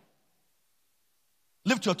 Amen.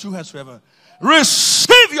 Lift your two hands forever.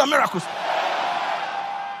 Receive your miracles.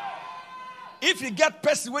 If you get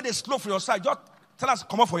person where they slow for your side, just tell us,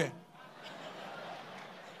 come up for here.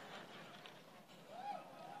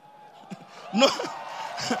 No,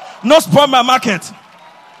 no spoil my market.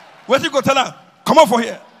 Where do you go tell her? Come up for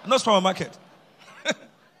here. No spoil my market.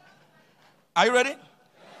 Are you ready?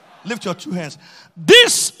 Lift your two hands.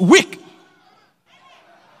 This week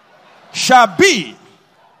shall be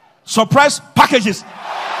surprise packages.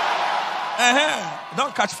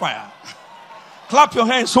 Don't catch fire. Clap your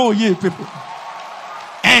hands, so ye people.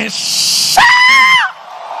 And shout.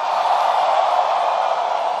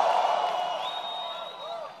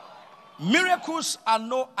 Miracles are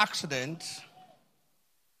no accident.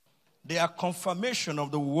 They are confirmation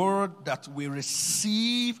of the word that we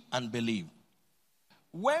receive and believe.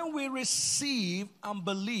 When we receive and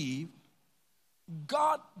believe,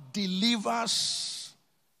 God delivers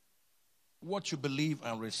what you believe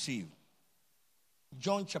and receive.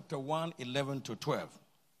 John chapter 1, 11 to 12.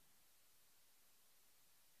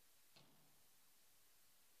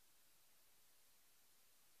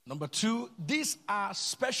 Number 2, these are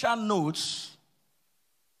special notes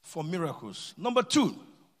for miracles. Number 2,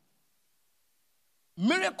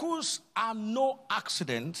 miracles are no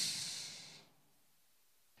accidents.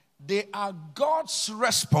 They are God's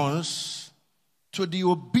response to the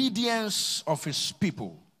obedience of his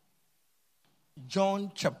people.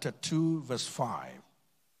 John chapter 2, verse 5.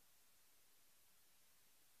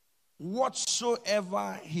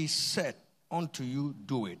 Whatsoever he said unto you,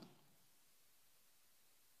 do it.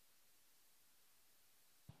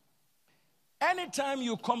 Anytime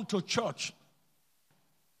you come to church,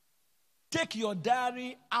 take your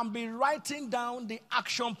diary and be writing down the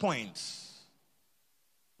action points.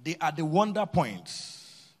 They are the wonder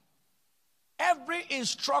points. Every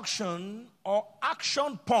instruction or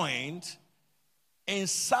action point in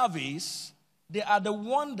service, they are the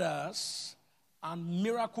wonders and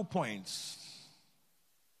miracle points.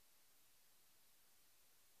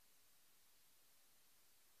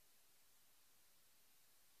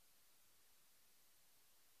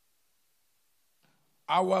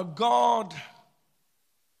 Our God,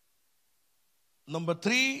 number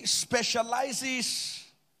 3, specializes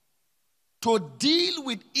to deal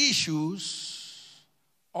with issues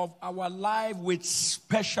of our life with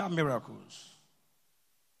special miracles.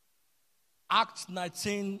 Acts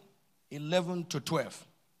 19, 11 to 12.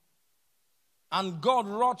 And God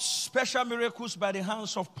wrought special miracles by the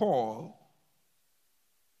hands of Paul,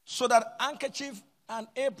 so that handkerchief and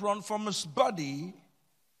apron from his body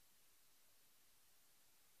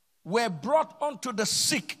were brought unto the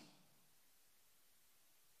sick,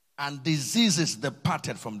 and diseases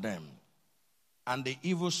departed from them, and the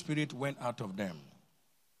evil spirit went out of them.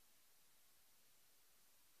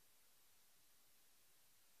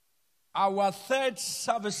 Our third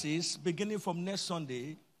services, beginning from next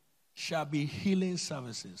Sunday, shall be healing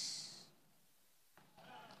services.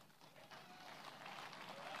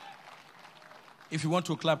 If you want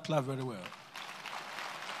to clap, clap very well.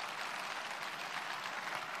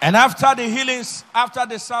 And after the healings, after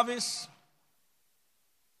the service,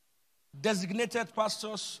 designated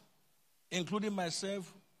pastors, including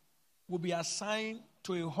myself, will be assigned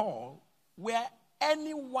to a hall where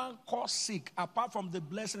anyone called sick, apart from the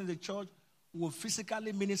blessing in the church, will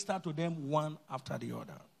physically minister to them one after the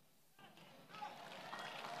other.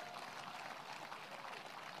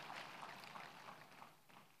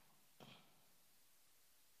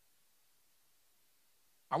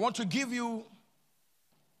 I want to give you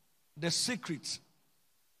the secret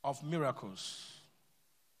of miracles.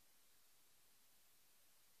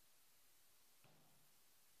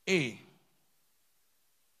 A,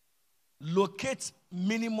 locate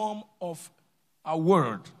minimum of a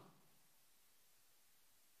word.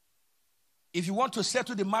 If you want to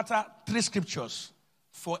settle the matter, 3 scriptures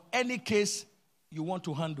for any case you want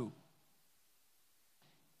to handle.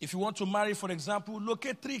 If you want to marry, for example,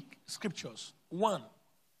 locate 3 scriptures. 1,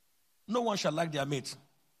 no one shall like their mate.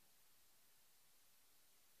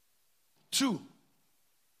 2,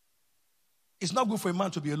 it's not good for a man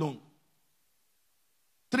to be alone.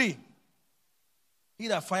 3, he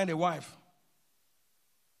that find a wife,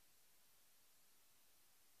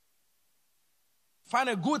 find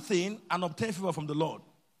a good thing and obtain favor from the Lord.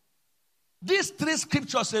 These 3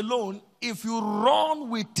 scriptures alone, if you run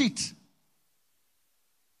with it,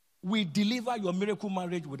 will deliver your miracle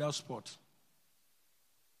marriage without spot.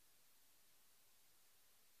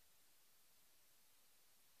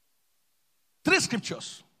 Three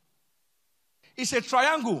scriptures. It's a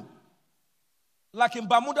triangle, like in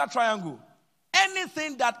Bermuda Triangle.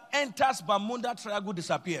 anything that enters Bermuda Triangle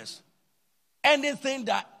disappears. Anything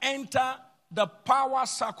that enters the power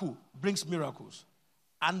circle brings miracles.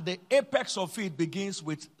 And the apex of it begins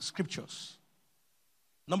with scriptures.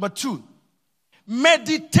 Number 2,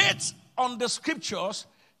 meditate on the scriptures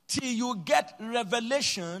till you get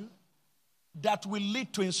revelation that will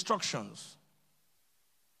lead to instructions.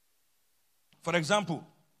 For example,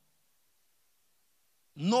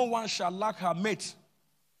 no one shall lack her mate.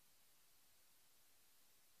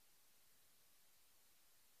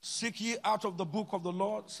 Seek ye out of the book of the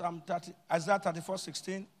Lord, Isaiah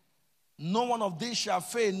 34:16. No one of these shall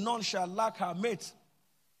fail, none shall lack her mate.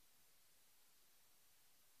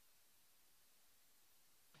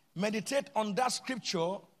 Meditate on that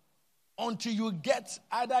scripture until you get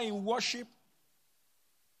either in worship,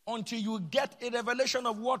 until you get a revelation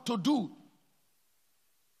of what to do.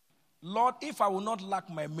 Lord, if I will not lack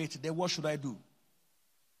my mate, then what should I do?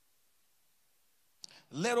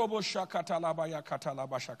 Then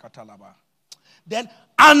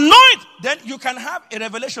anoint. Then you can have a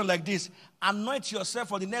revelation like this. Anoint yourself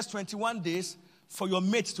for the next 21 days for your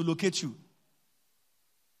mate to locate you.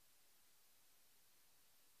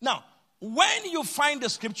 Now, when you find the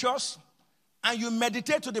scriptures and you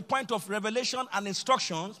meditate to the point of revelation and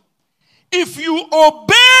instructions, if you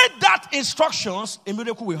obey that instructions, a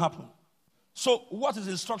miracle will happen. So, what is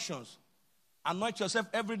instructions? Anoint yourself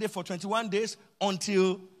every day for 21 days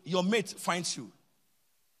until your mate finds you.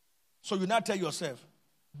 So you now tell yourself,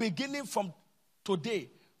 beginning from today,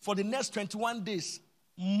 for the next 21 days,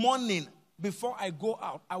 morning, before I go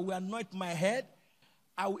out, I will anoint my head.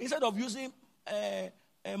 Instead of using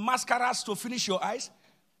mascaras to finish your eyes,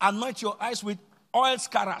 anoint your eyes with oil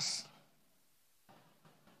scaras.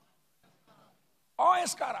 Oil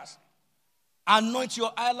scaras. Anoint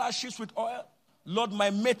your eyelashes with oil. Lord,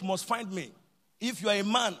 my mate must find me. If you are a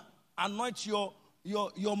man, anoint your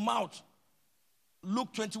mouth.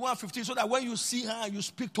 Luke 21:15, so that when you see her, you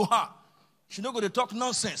speak to her. She's not going to talk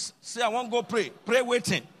nonsense. Say, I want to go pray. Pray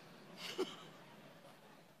waiting.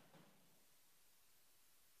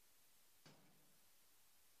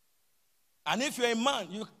 And if you're a man,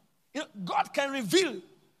 you know, God can reveal.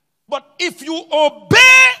 But if you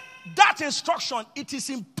obey that instruction, it is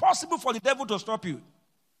impossible for the devil to stop you.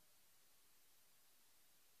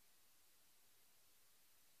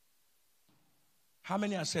 How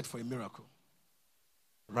many are set for a miracle?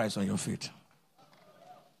 Rise on your feet.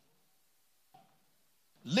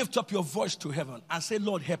 Lift up your voice to heaven and say,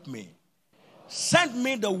 Lord, help me. Send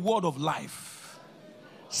me the word of life.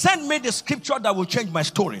 Send me the scripture that will change my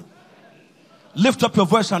story. Lift up your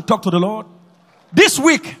voice and talk to the Lord. This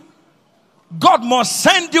week, God must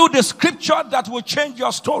send you the scripture that will change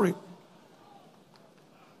your story.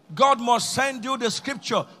 God must send you the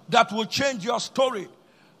scripture that will change your story.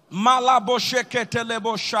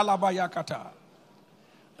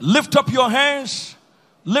 Lift up your hands.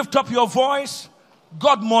 Lift up your voice.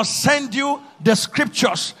 God must send you the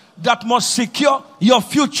scriptures that must secure your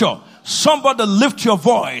future. Somebody lift your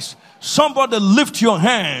voice. Somebody lift your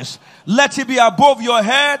hands. Let it be above your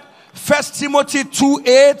head. 1 Timothy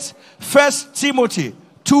 2:8. 1 Timothy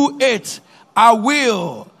 2:8. I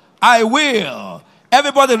will.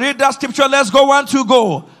 Everybody read that scripture. Let's go. 1, 2,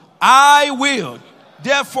 go. I will.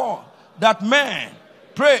 Therefore, that man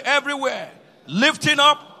pray everywhere, lifting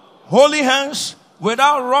up holy hands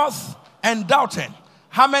without wrath and doubting.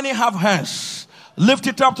 How many have hands? Lift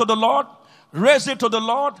it up to the Lord. Raise it to the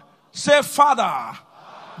Lord. Say, Father,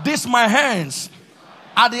 these my hands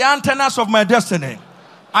are the antennas of my destiny.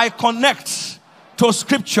 I connect to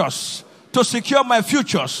scriptures to secure my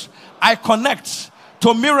futures. I connect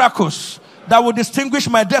to miracles that will distinguish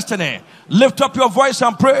my destiny. Lift up your voice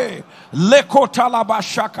and pray. Leko talaba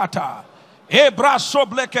shakata. Ebra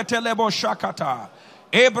sobleketelebo shakata.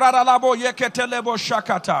 Ebra dalabo yeketelebo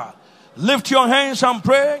shakata. Lift your hands and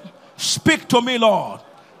pray. Speak to me, Lord.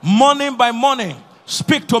 Morning by morning,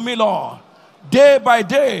 speak to me, Lord. Day by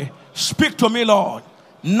day, speak to me, Lord.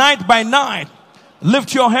 Night by night,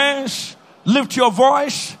 lift your hands, lift your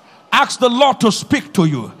voice. Ask the Lord to speak to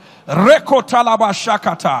you. Reko talaba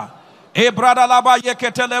shakata. Ebra dalaba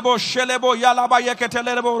yeketelebo shelebo yalaba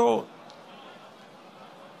yeketelebo.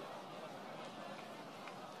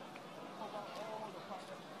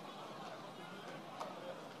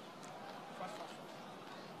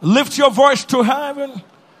 Lift your voice to heaven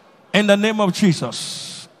in the name of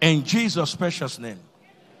Jesus. In Jesus' precious name.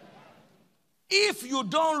 If you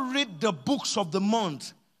don't read the books of the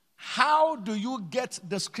month, how do you get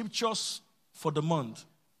the scriptures for the month?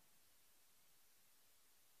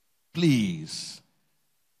 Please,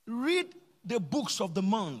 read the books of the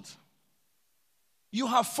month. You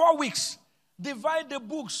have 4 weeks. Divide the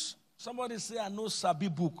books. Somebody say, I know Sabi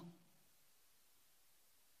book.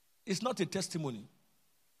 It's not a testimony.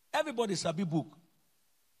 Everybody Sabi book.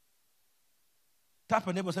 Tap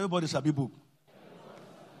your neighbor, say, everybody Sabi book.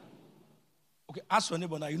 Okay, ask your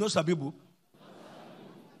neighbor now. You know Sabi book?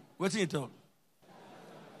 What did you tell?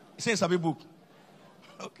 He says Sabi book.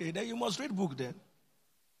 Okay, then you must read book then.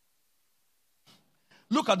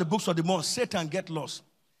 Look at the books of the month. Satan get lost.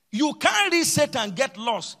 You can't read Satan get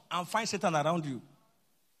lost and find Satan around you.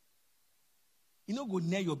 You don't go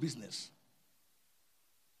near your business.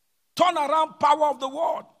 Turn around power of the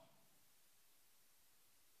world.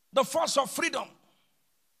 The force of freedom.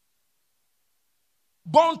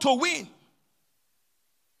 Born to win.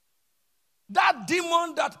 That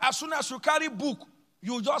demon that as soon as you carry book,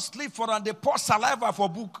 you just sleep for and they pour saliva for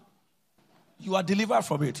book. You are delivered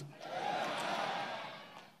from it.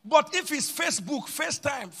 But if it's Facebook,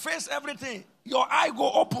 FaceTime, face everything, your eye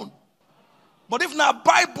go open. But if not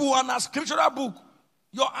Bible and a scriptural book,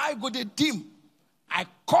 your eye go dey dim. I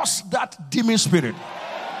curse that demon spirit.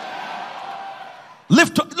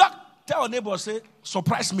 Lift up, look, tell your neighbor, say,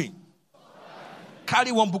 surprise me.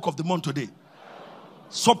 Carry one book of the month today.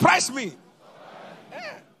 Surprise me.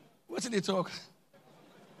 Yeah. What's in the talk?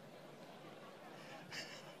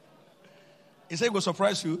 He said he will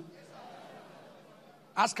surprise you.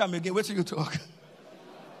 Ask him again, wait till you talk.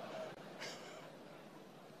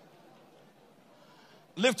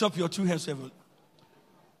 Lift up your two hands, heaven.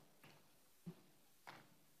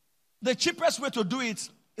 The cheapest way to do it,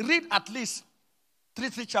 read at least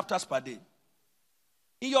 3 chapters per day.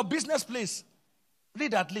 In your business place,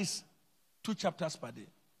 read at least 2 chapters per day.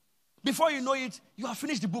 Before you know it, you have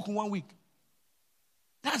finished the book in 1 week.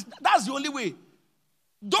 That's the only way.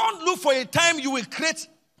 Don't look for a time you will create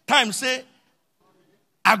time. Say,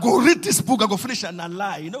 I go read this book, I go finish it, and I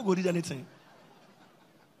lie. You don't go read anything.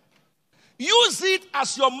 Use it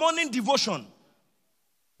as your morning devotion.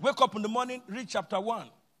 Wake up in the morning, read chapter 1.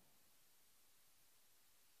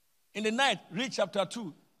 In the night, read chapter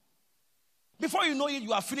 2. Before you know it,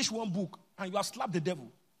 you have finished one book and you have slapped the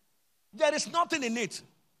devil. There is nothing in it.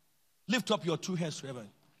 Lift up your two hands to heaven.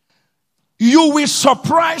 You will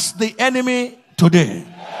surprise the enemy today.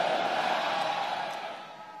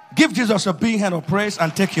 Give Jesus a big hand of praise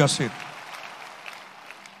and take your seat.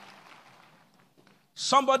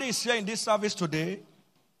 Somebody is here in this service today.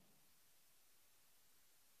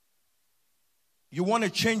 You want a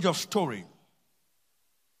change of story.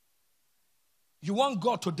 You want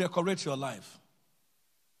God to decorate your life.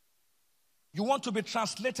 You want to be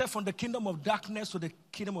translated from the kingdom of darkness to the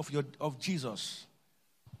kingdom of Jesus.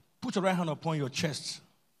 Put your right hand upon your chest.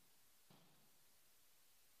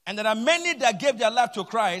 And there are many that gave their life to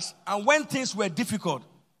Christ, and when things were difficult,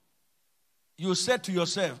 you said to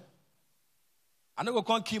yourself, I'm not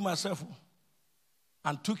going to kill myself,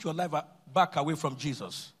 and took your life back away from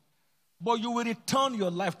Jesus. But you will return your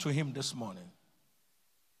life to him this morning.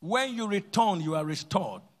 When you return, you are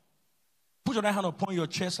restored. Put your right hand upon your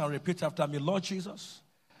chest and repeat after me, Lord Jesus,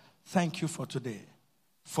 thank you for today.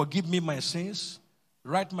 Forgive me my sins.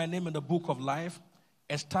 Write my name in the book of life.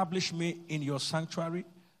 Establish me in your sanctuary.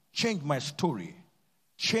 Change my story.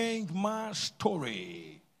 Change my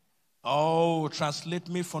story. Oh, translate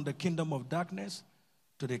me from the kingdom of darkness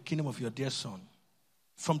to the kingdom of your dear son.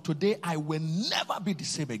 From today, I will never be the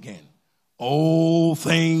same again. All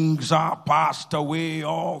things are passed away.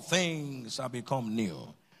 All things are become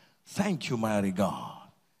new. Thank you, mighty God.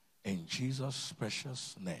 In Jesus'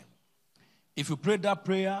 precious name. If you prayed that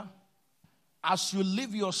prayer, as you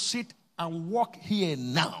leave your seat and walk here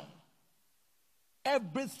now,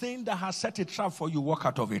 everything that has set a trap for you, walk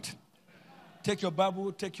out of it. Take your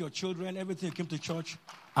Bible, take your children, everything you came to church,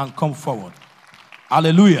 and come forward.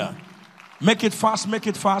 Hallelujah. Make it fast, make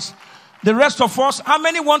it fast. The rest of us, how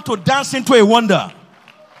many want to dance into a wonder?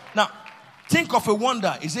 Now, think of a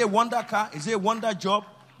wonder. Is it a wonder car? Is it a wonder job?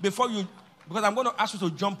 Because I'm going to ask you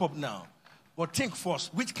to jump up now. But think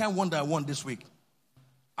first, which kind of wonder I want this week?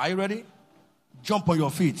 Are you ready? Jump on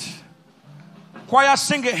your feet. Choir,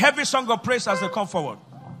 sing a heavy song of praise as they come forward.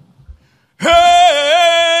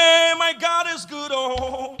 Hey, my God is good,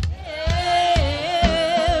 oh.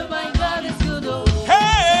 Hey, my God is good, oh.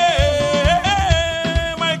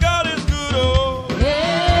 Hey, my God is good, oh.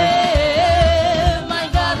 Hey, my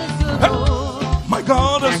God is good, oh. My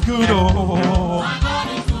God is good, oh.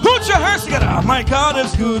 Put your hands together. My God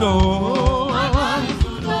is good, oh.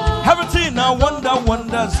 Everything I wonder,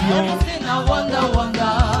 wonders, yo. Everything I wonder,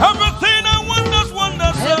 wonder. Everything I wonders,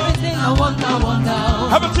 wonders, yo. Everything I wonder, wonder.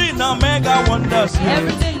 Everything I mega wonders, yo.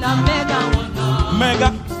 Everything I mega wonder.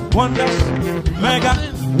 Mega wonders, mega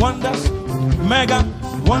wonders, mega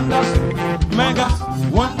wonders, mega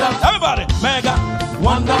wonders. Everybody, mega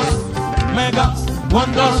wonders, mega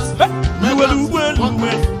wonders.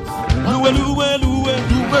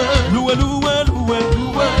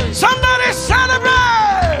 Somebody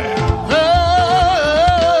celebrate.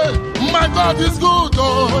 Hey, my God is good,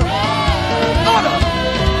 oh.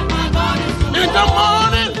 In the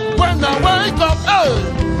morning when I wake up, hey,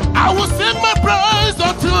 I will sing my praise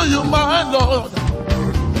unto you, my Lord.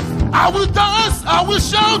 I will dance, I will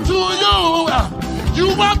shout to you.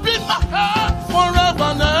 You have been my heart forever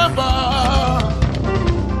and ever.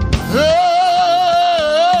 Hey,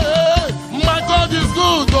 my God is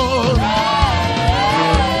good, oh.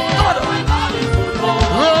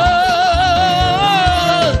 Hey,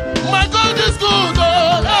 my God is good,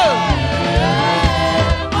 oh. Hey.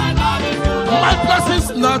 My blessings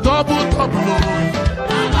na double double,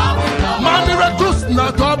 my miracles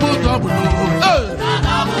na double double, hey.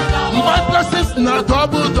 My blessings na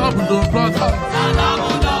double double, brother.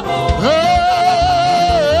 Hey,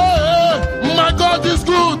 my God is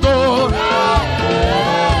good, oh.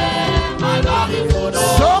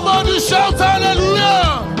 Somebody shout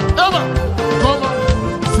hallelujah. Emma, come on,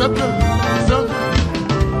 separate.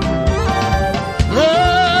 Hey,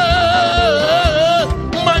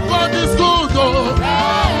 my God is good, oh.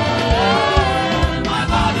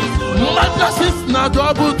 My blessings na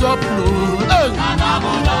double double, hey.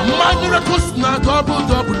 My miracles na double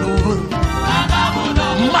double,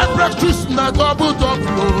 my breakthroughs na double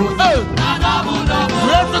double, hey.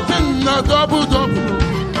 Everything na double double,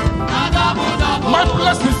 my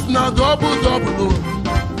blessings na double double.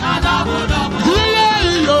 Yeah,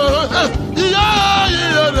 yeah, yeah.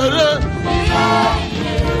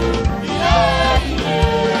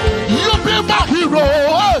 You be my hero,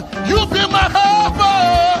 you be my helper.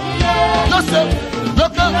 Listen,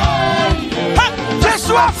 look at.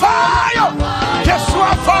 Tesua fire,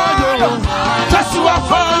 Tesua fire, Tesua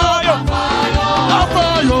fire,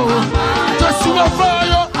 Fire, Tesua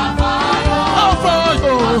fire,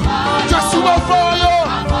 fire, Tesua fire,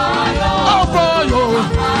 fire.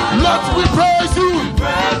 Lord, we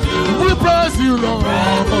praise you, Lord.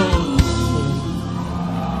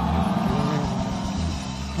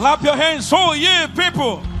 Clap your hands, oh ye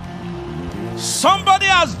people. Somebody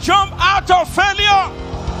has jumped out of failure.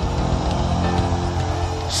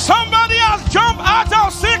 Somebody has jumped out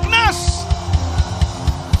of sickness.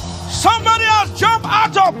 Somebody has jumped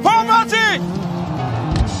out of poverty.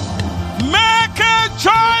 Make a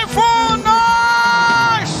joyful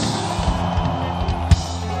noise.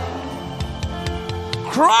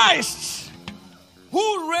 Christ,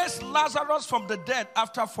 who raised Lazarus from the dead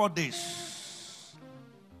after 4 days,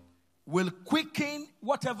 will quicken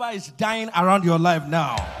whatever is dying around your life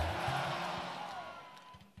now.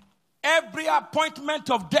 Every appointment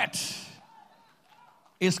of death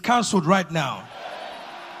is cancelled right now.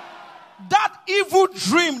 That evil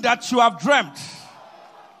dream that you have dreamt,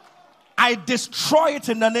 I destroy it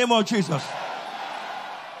in the name of Jesus.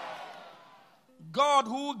 God,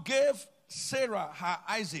 who gave Sarah her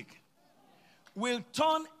Isaac, will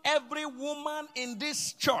turn every woman in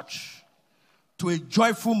this church to a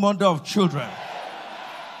joyful mother of children.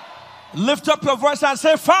 Lift up your voice and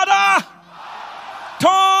say, Father,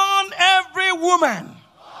 turn every woman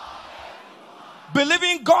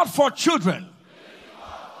believing God for children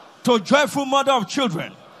to joyful mother of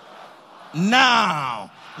children. Now,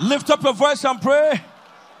 lift up your voice and pray.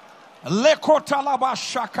 Lekotalaba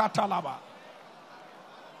shakatalaba.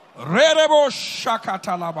 Rerebo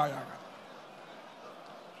shakatalaba.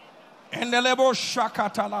 Endelebo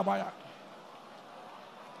shakatalaba.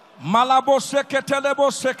 Malabo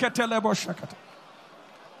seketelebo seketelebo shakata.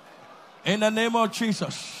 In the name of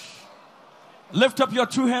Jesus, lift up your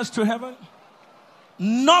two hands to heaven.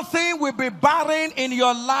 Nothing will be barren in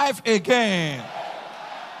your life again.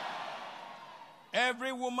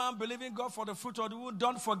 Every woman believing God for the fruit of the womb,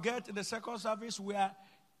 don't forget in the second service we are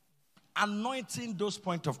anointing those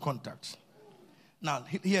points of contact. Now,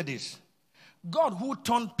 hear this. God who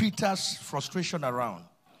turned Peter's frustration around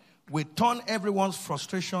will turn everyone's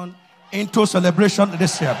frustration into celebration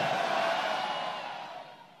this year.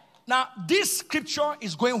 Now, this scripture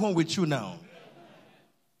is going home with you now.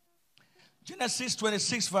 Genesis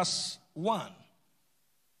 26 verse 1.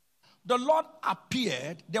 The Lord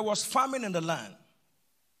appeared. There was famine in the land.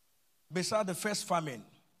 Beside the first famine,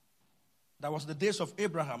 that was the days of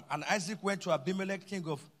Abraham. And Isaac went to Abimelech, king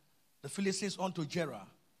of the Philistines, unto Gerar.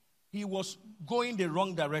 He was going the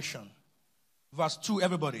wrong direction. Verse 2,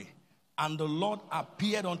 everybody. And the Lord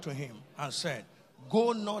appeared unto him and said,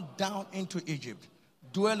 Go not down into Egypt.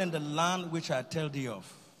 Dwell in the land which I tell thee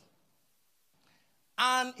of.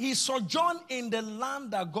 And he sojourned in the land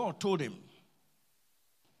that God told him.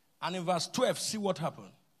 And in verse 12, see what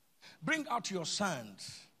happened. Bring out your sand,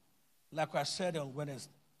 like I said on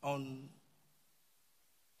Wednesday, on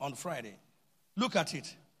Friday. Look at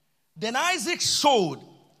it. Then Isaac sowed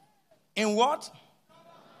in what?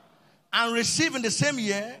 And received in the same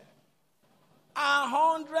year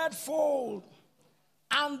 100-fold.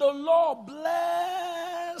 And the Lord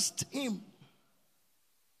blessed him.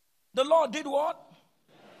 The Lord did what?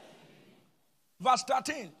 Verse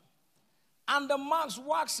 13. And the marks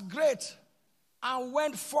waxed great and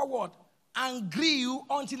went forward and grew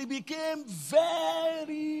until it became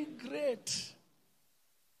very great.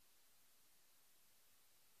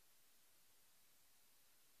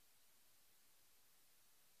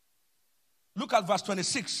 Look at verse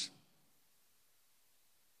 26.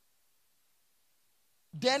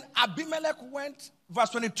 Then Abimelech went, verse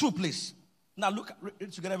 22, please. Now look, read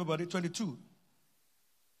it together, everybody. 22.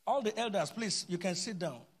 All the elders, please, you can sit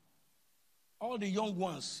down. All the young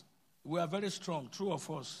ones, we are very strong, true of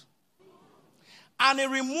us. And he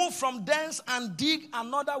removed from thence and dig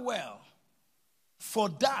another well. For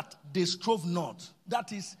that they strove not.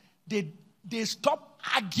 That is, they stopped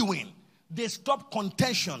arguing. They stopped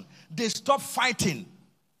contention. They stopped fighting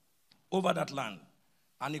over that land.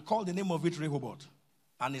 And he called the name of it Rehoboth.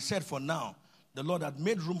 And he said, for now, the Lord had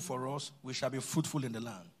made room for us. We shall be fruitful in the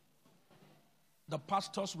land. The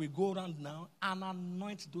pastors will go around now and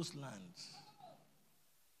anoint those lands.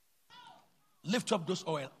 Lift up those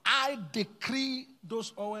oil. I decree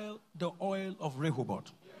those oil, the oil of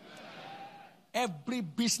Rehoboth. Every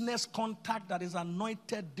business contact that is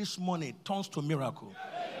anointed this morning turns to miracle.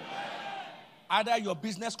 Either your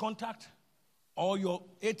business contact or your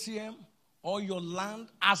ATM or your land,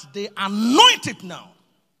 as they anoint it now.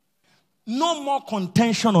 No more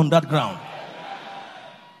contention on that ground.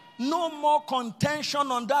 No more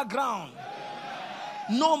contention on that ground.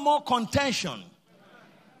 No more contention.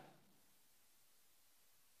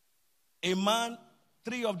 A man,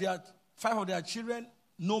 5 of their children,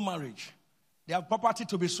 no marriage. They have property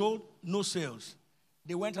to be sold, no sales.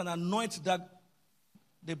 They went and anointed that.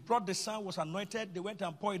 They brought the son, was anointed. They went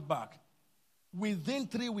and poured it back. Within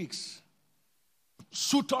 3 weeks,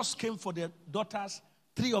 suitors came for their daughters.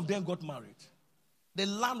 3 of them got married. The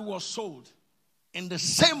land was sold in the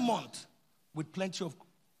same month with plenty of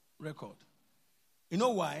record. You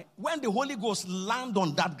know why? When the Holy Ghost lands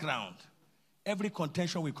on that ground, every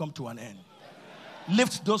contention will come to an end.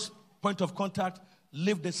 Lift those point of contact,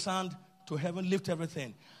 lift the sand to heaven, lift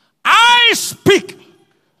everything. I speak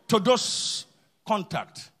to those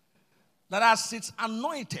contact that as it's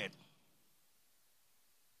anointed,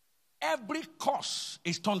 every curse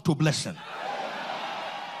is turned to blessing.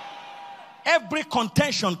 Every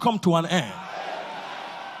contention come to an end.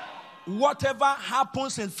 Whatever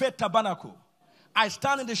happens in Faith Tabernacle, I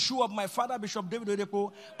stand in the shoe of my father, Bishop David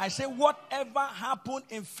Oyedepo. I say, whatever happened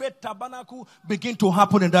in Faith Tabernacle, begin to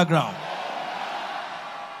happen in that ground.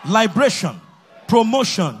 Liberation,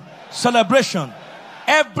 promotion, celebration.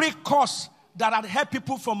 Every curse that had helped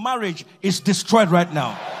people from marriage is destroyed right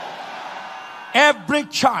now. Every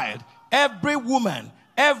child, every woman,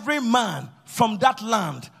 every man from that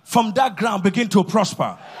land, from that ground, begin to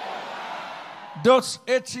prosper. Those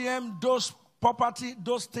ATM, those property,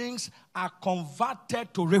 those things are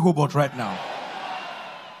converted to Rehoboth right now.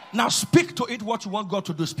 Now speak to it what you want God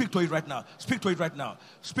to do. Speak to it right now. Speak to it right now.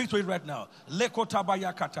 Speak to it right now. Leko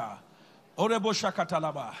tabayakata. Orebo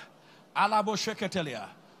shakatalaba. Alabo sheketelia.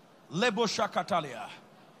 Lebo shakatalia.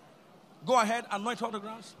 Go ahead, anoint all the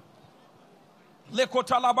grounds. Leko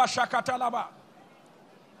talaba shakatalaba.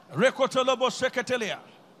 Rekotolobo sheketelia.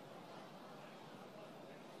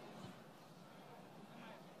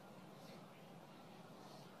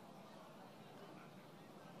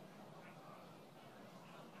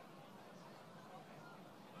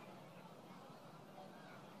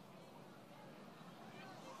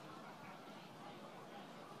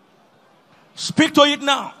 Speak to it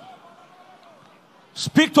now.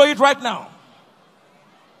 Speak to it right now.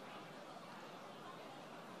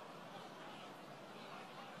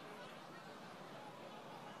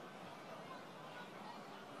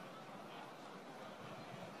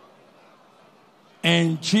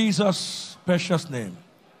 In Jesus' precious name.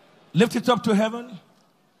 Lift it up to heaven.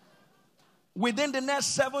 Within the next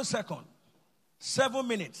 7 seconds, 7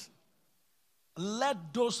 minutes,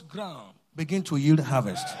 let those ground begin to yield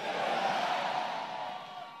harvest.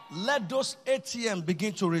 Let those ATM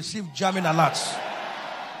begin to receive jamming alerts.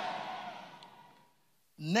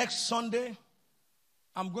 Next Sunday,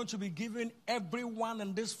 I'm going to be giving everyone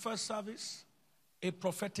in this first service a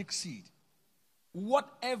prophetic seed.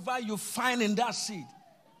 whatever you find in that seed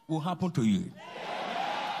will happen to you.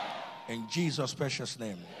 In Jesus' precious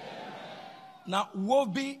name. Now,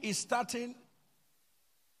 Wobi is starting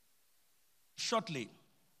shortly.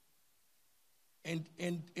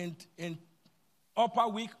 In upper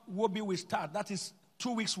week, Wobi will start. That is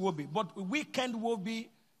 2 weeks Wobi. But weekend Wobi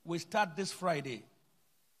will start this Friday.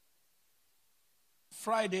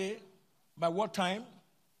 Friday, by what time?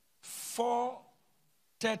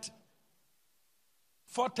 4:30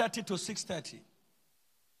 to 6:30.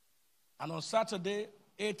 And on Saturday,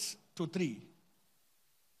 8 to 3.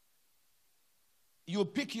 You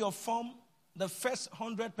pick your form. The first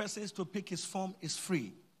 100 persons to pick his form is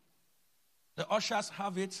free. The ushers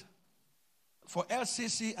have it. For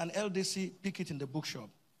LCC and LDC, pick it in the bookshop.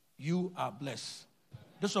 You are blessed.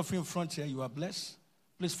 Those of you in front here, you are blessed.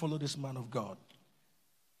 Please follow this man of God.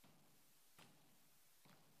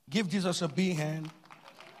 Give Jesus a big hand.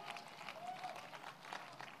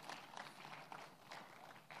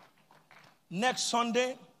 Next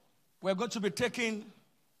Sunday, we're going to be taking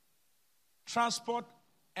transport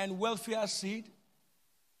and welfare seed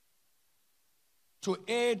to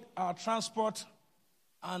aid our transport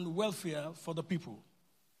and welfare for the people.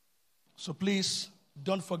 So please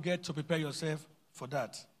don't forget to prepare yourself for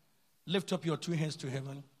that. Lift up your two hands to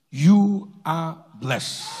heaven. You are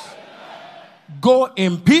blessed. Go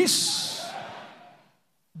in peace.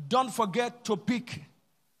 Don't forget to pick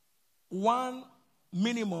one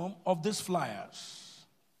minimum of these flyers.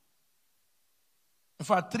 In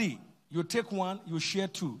fact, 3. You take one, you share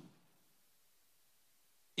 2.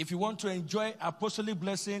 If you want to enjoy apostolic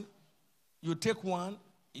blessing, you take one,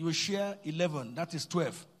 you share 11. That is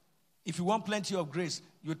 12. If you want plenty of grace,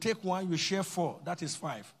 you take one, you share 4. That is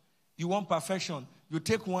 5. You want perfection, you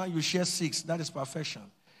take one, you share 6. That is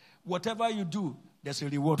perfection. Whatever you do, there's a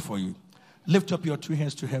reward for you. Lift up your two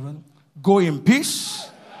hands to heaven. Go in peace.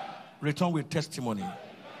 Return with testimony.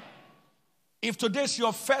 If today is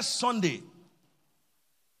your first Sunday,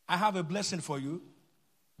 I have a blessing for you.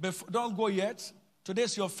 Don't go yet. Today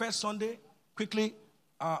is your first Sunday. Quickly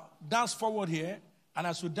dance forward here. And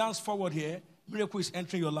as you dance forward here, miracle is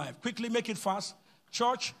entering your life. Quickly make it fast.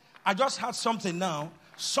 Church, I just had something now.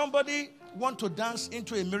 Somebody want to dance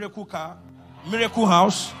into a miracle car, miracle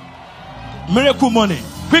house, miracle money.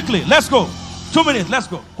 Quickly, let's go. 2 minutes, let's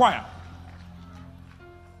go. Choir.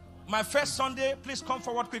 My first Sunday, please come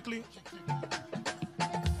forward quickly.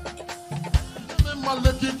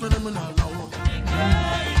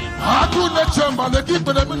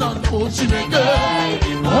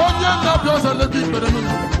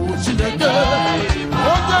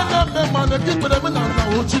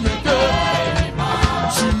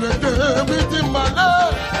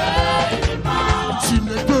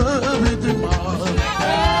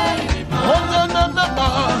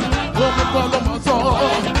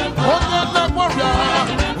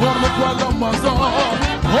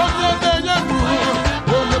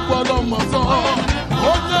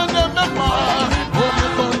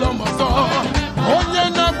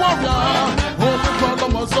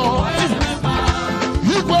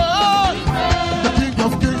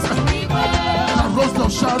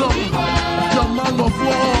 Shadow, your man of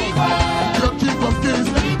war, your king of kings,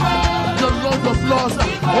 your lord of lords.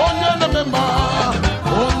 Onye na mema,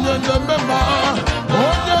 onye na mema,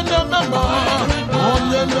 onye na mema,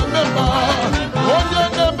 onye na mema, onye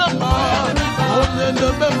na mema, onye na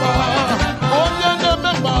mema, onye na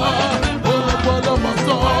mema, onye kwalo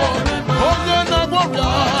maso, onye na gwabia,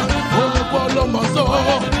 onye kwalo maso,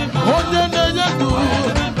 onye na yedu,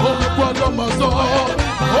 onye kwalo maso,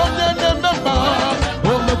 onye na mema.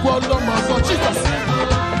 Jesus,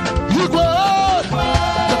 you go,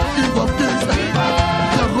 the King of Kings,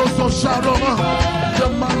 the Rose of Sharon, the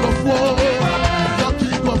Man of War, the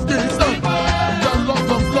King of Kings, the Lord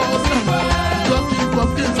of Lords, the King of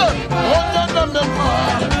Kings. Onye na mema,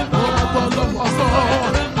 onye kwalo maso,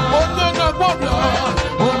 onye na gwabia,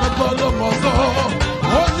 onye kwalo maso,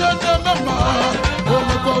 onye na mema,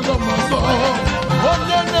 onye kwalo maso,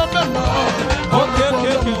 onye na mema, onye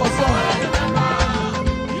kwalo maso.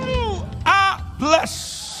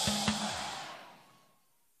 Bless.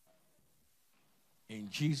 In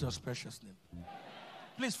Jesus' precious name.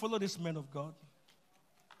 Please follow this man of God.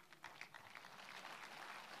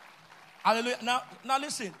 Hallelujah. Now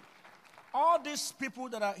listen. All these people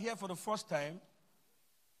that are here for the first time,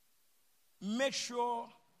 make sure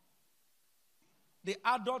the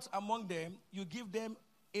adults among them, you give them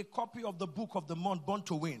a copy of the book of the month, Born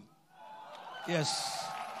to Win. Yes.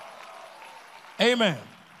 Amen.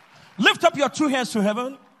 Lift up your two hands to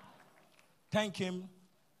heaven. Thank him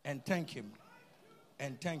and thank him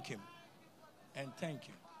and thank him and thank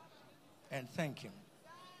him. And thank him.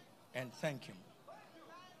 And thank him.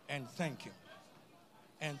 And thank him.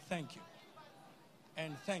 And thank him.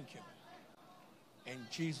 And thank him. In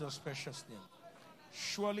Jesus' precious name.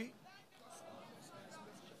 Surely,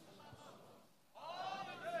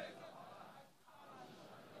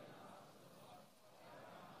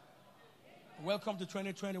 welcome to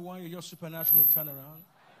 2021, your supernatural turnaround.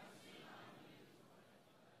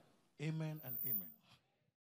 Amen and amen.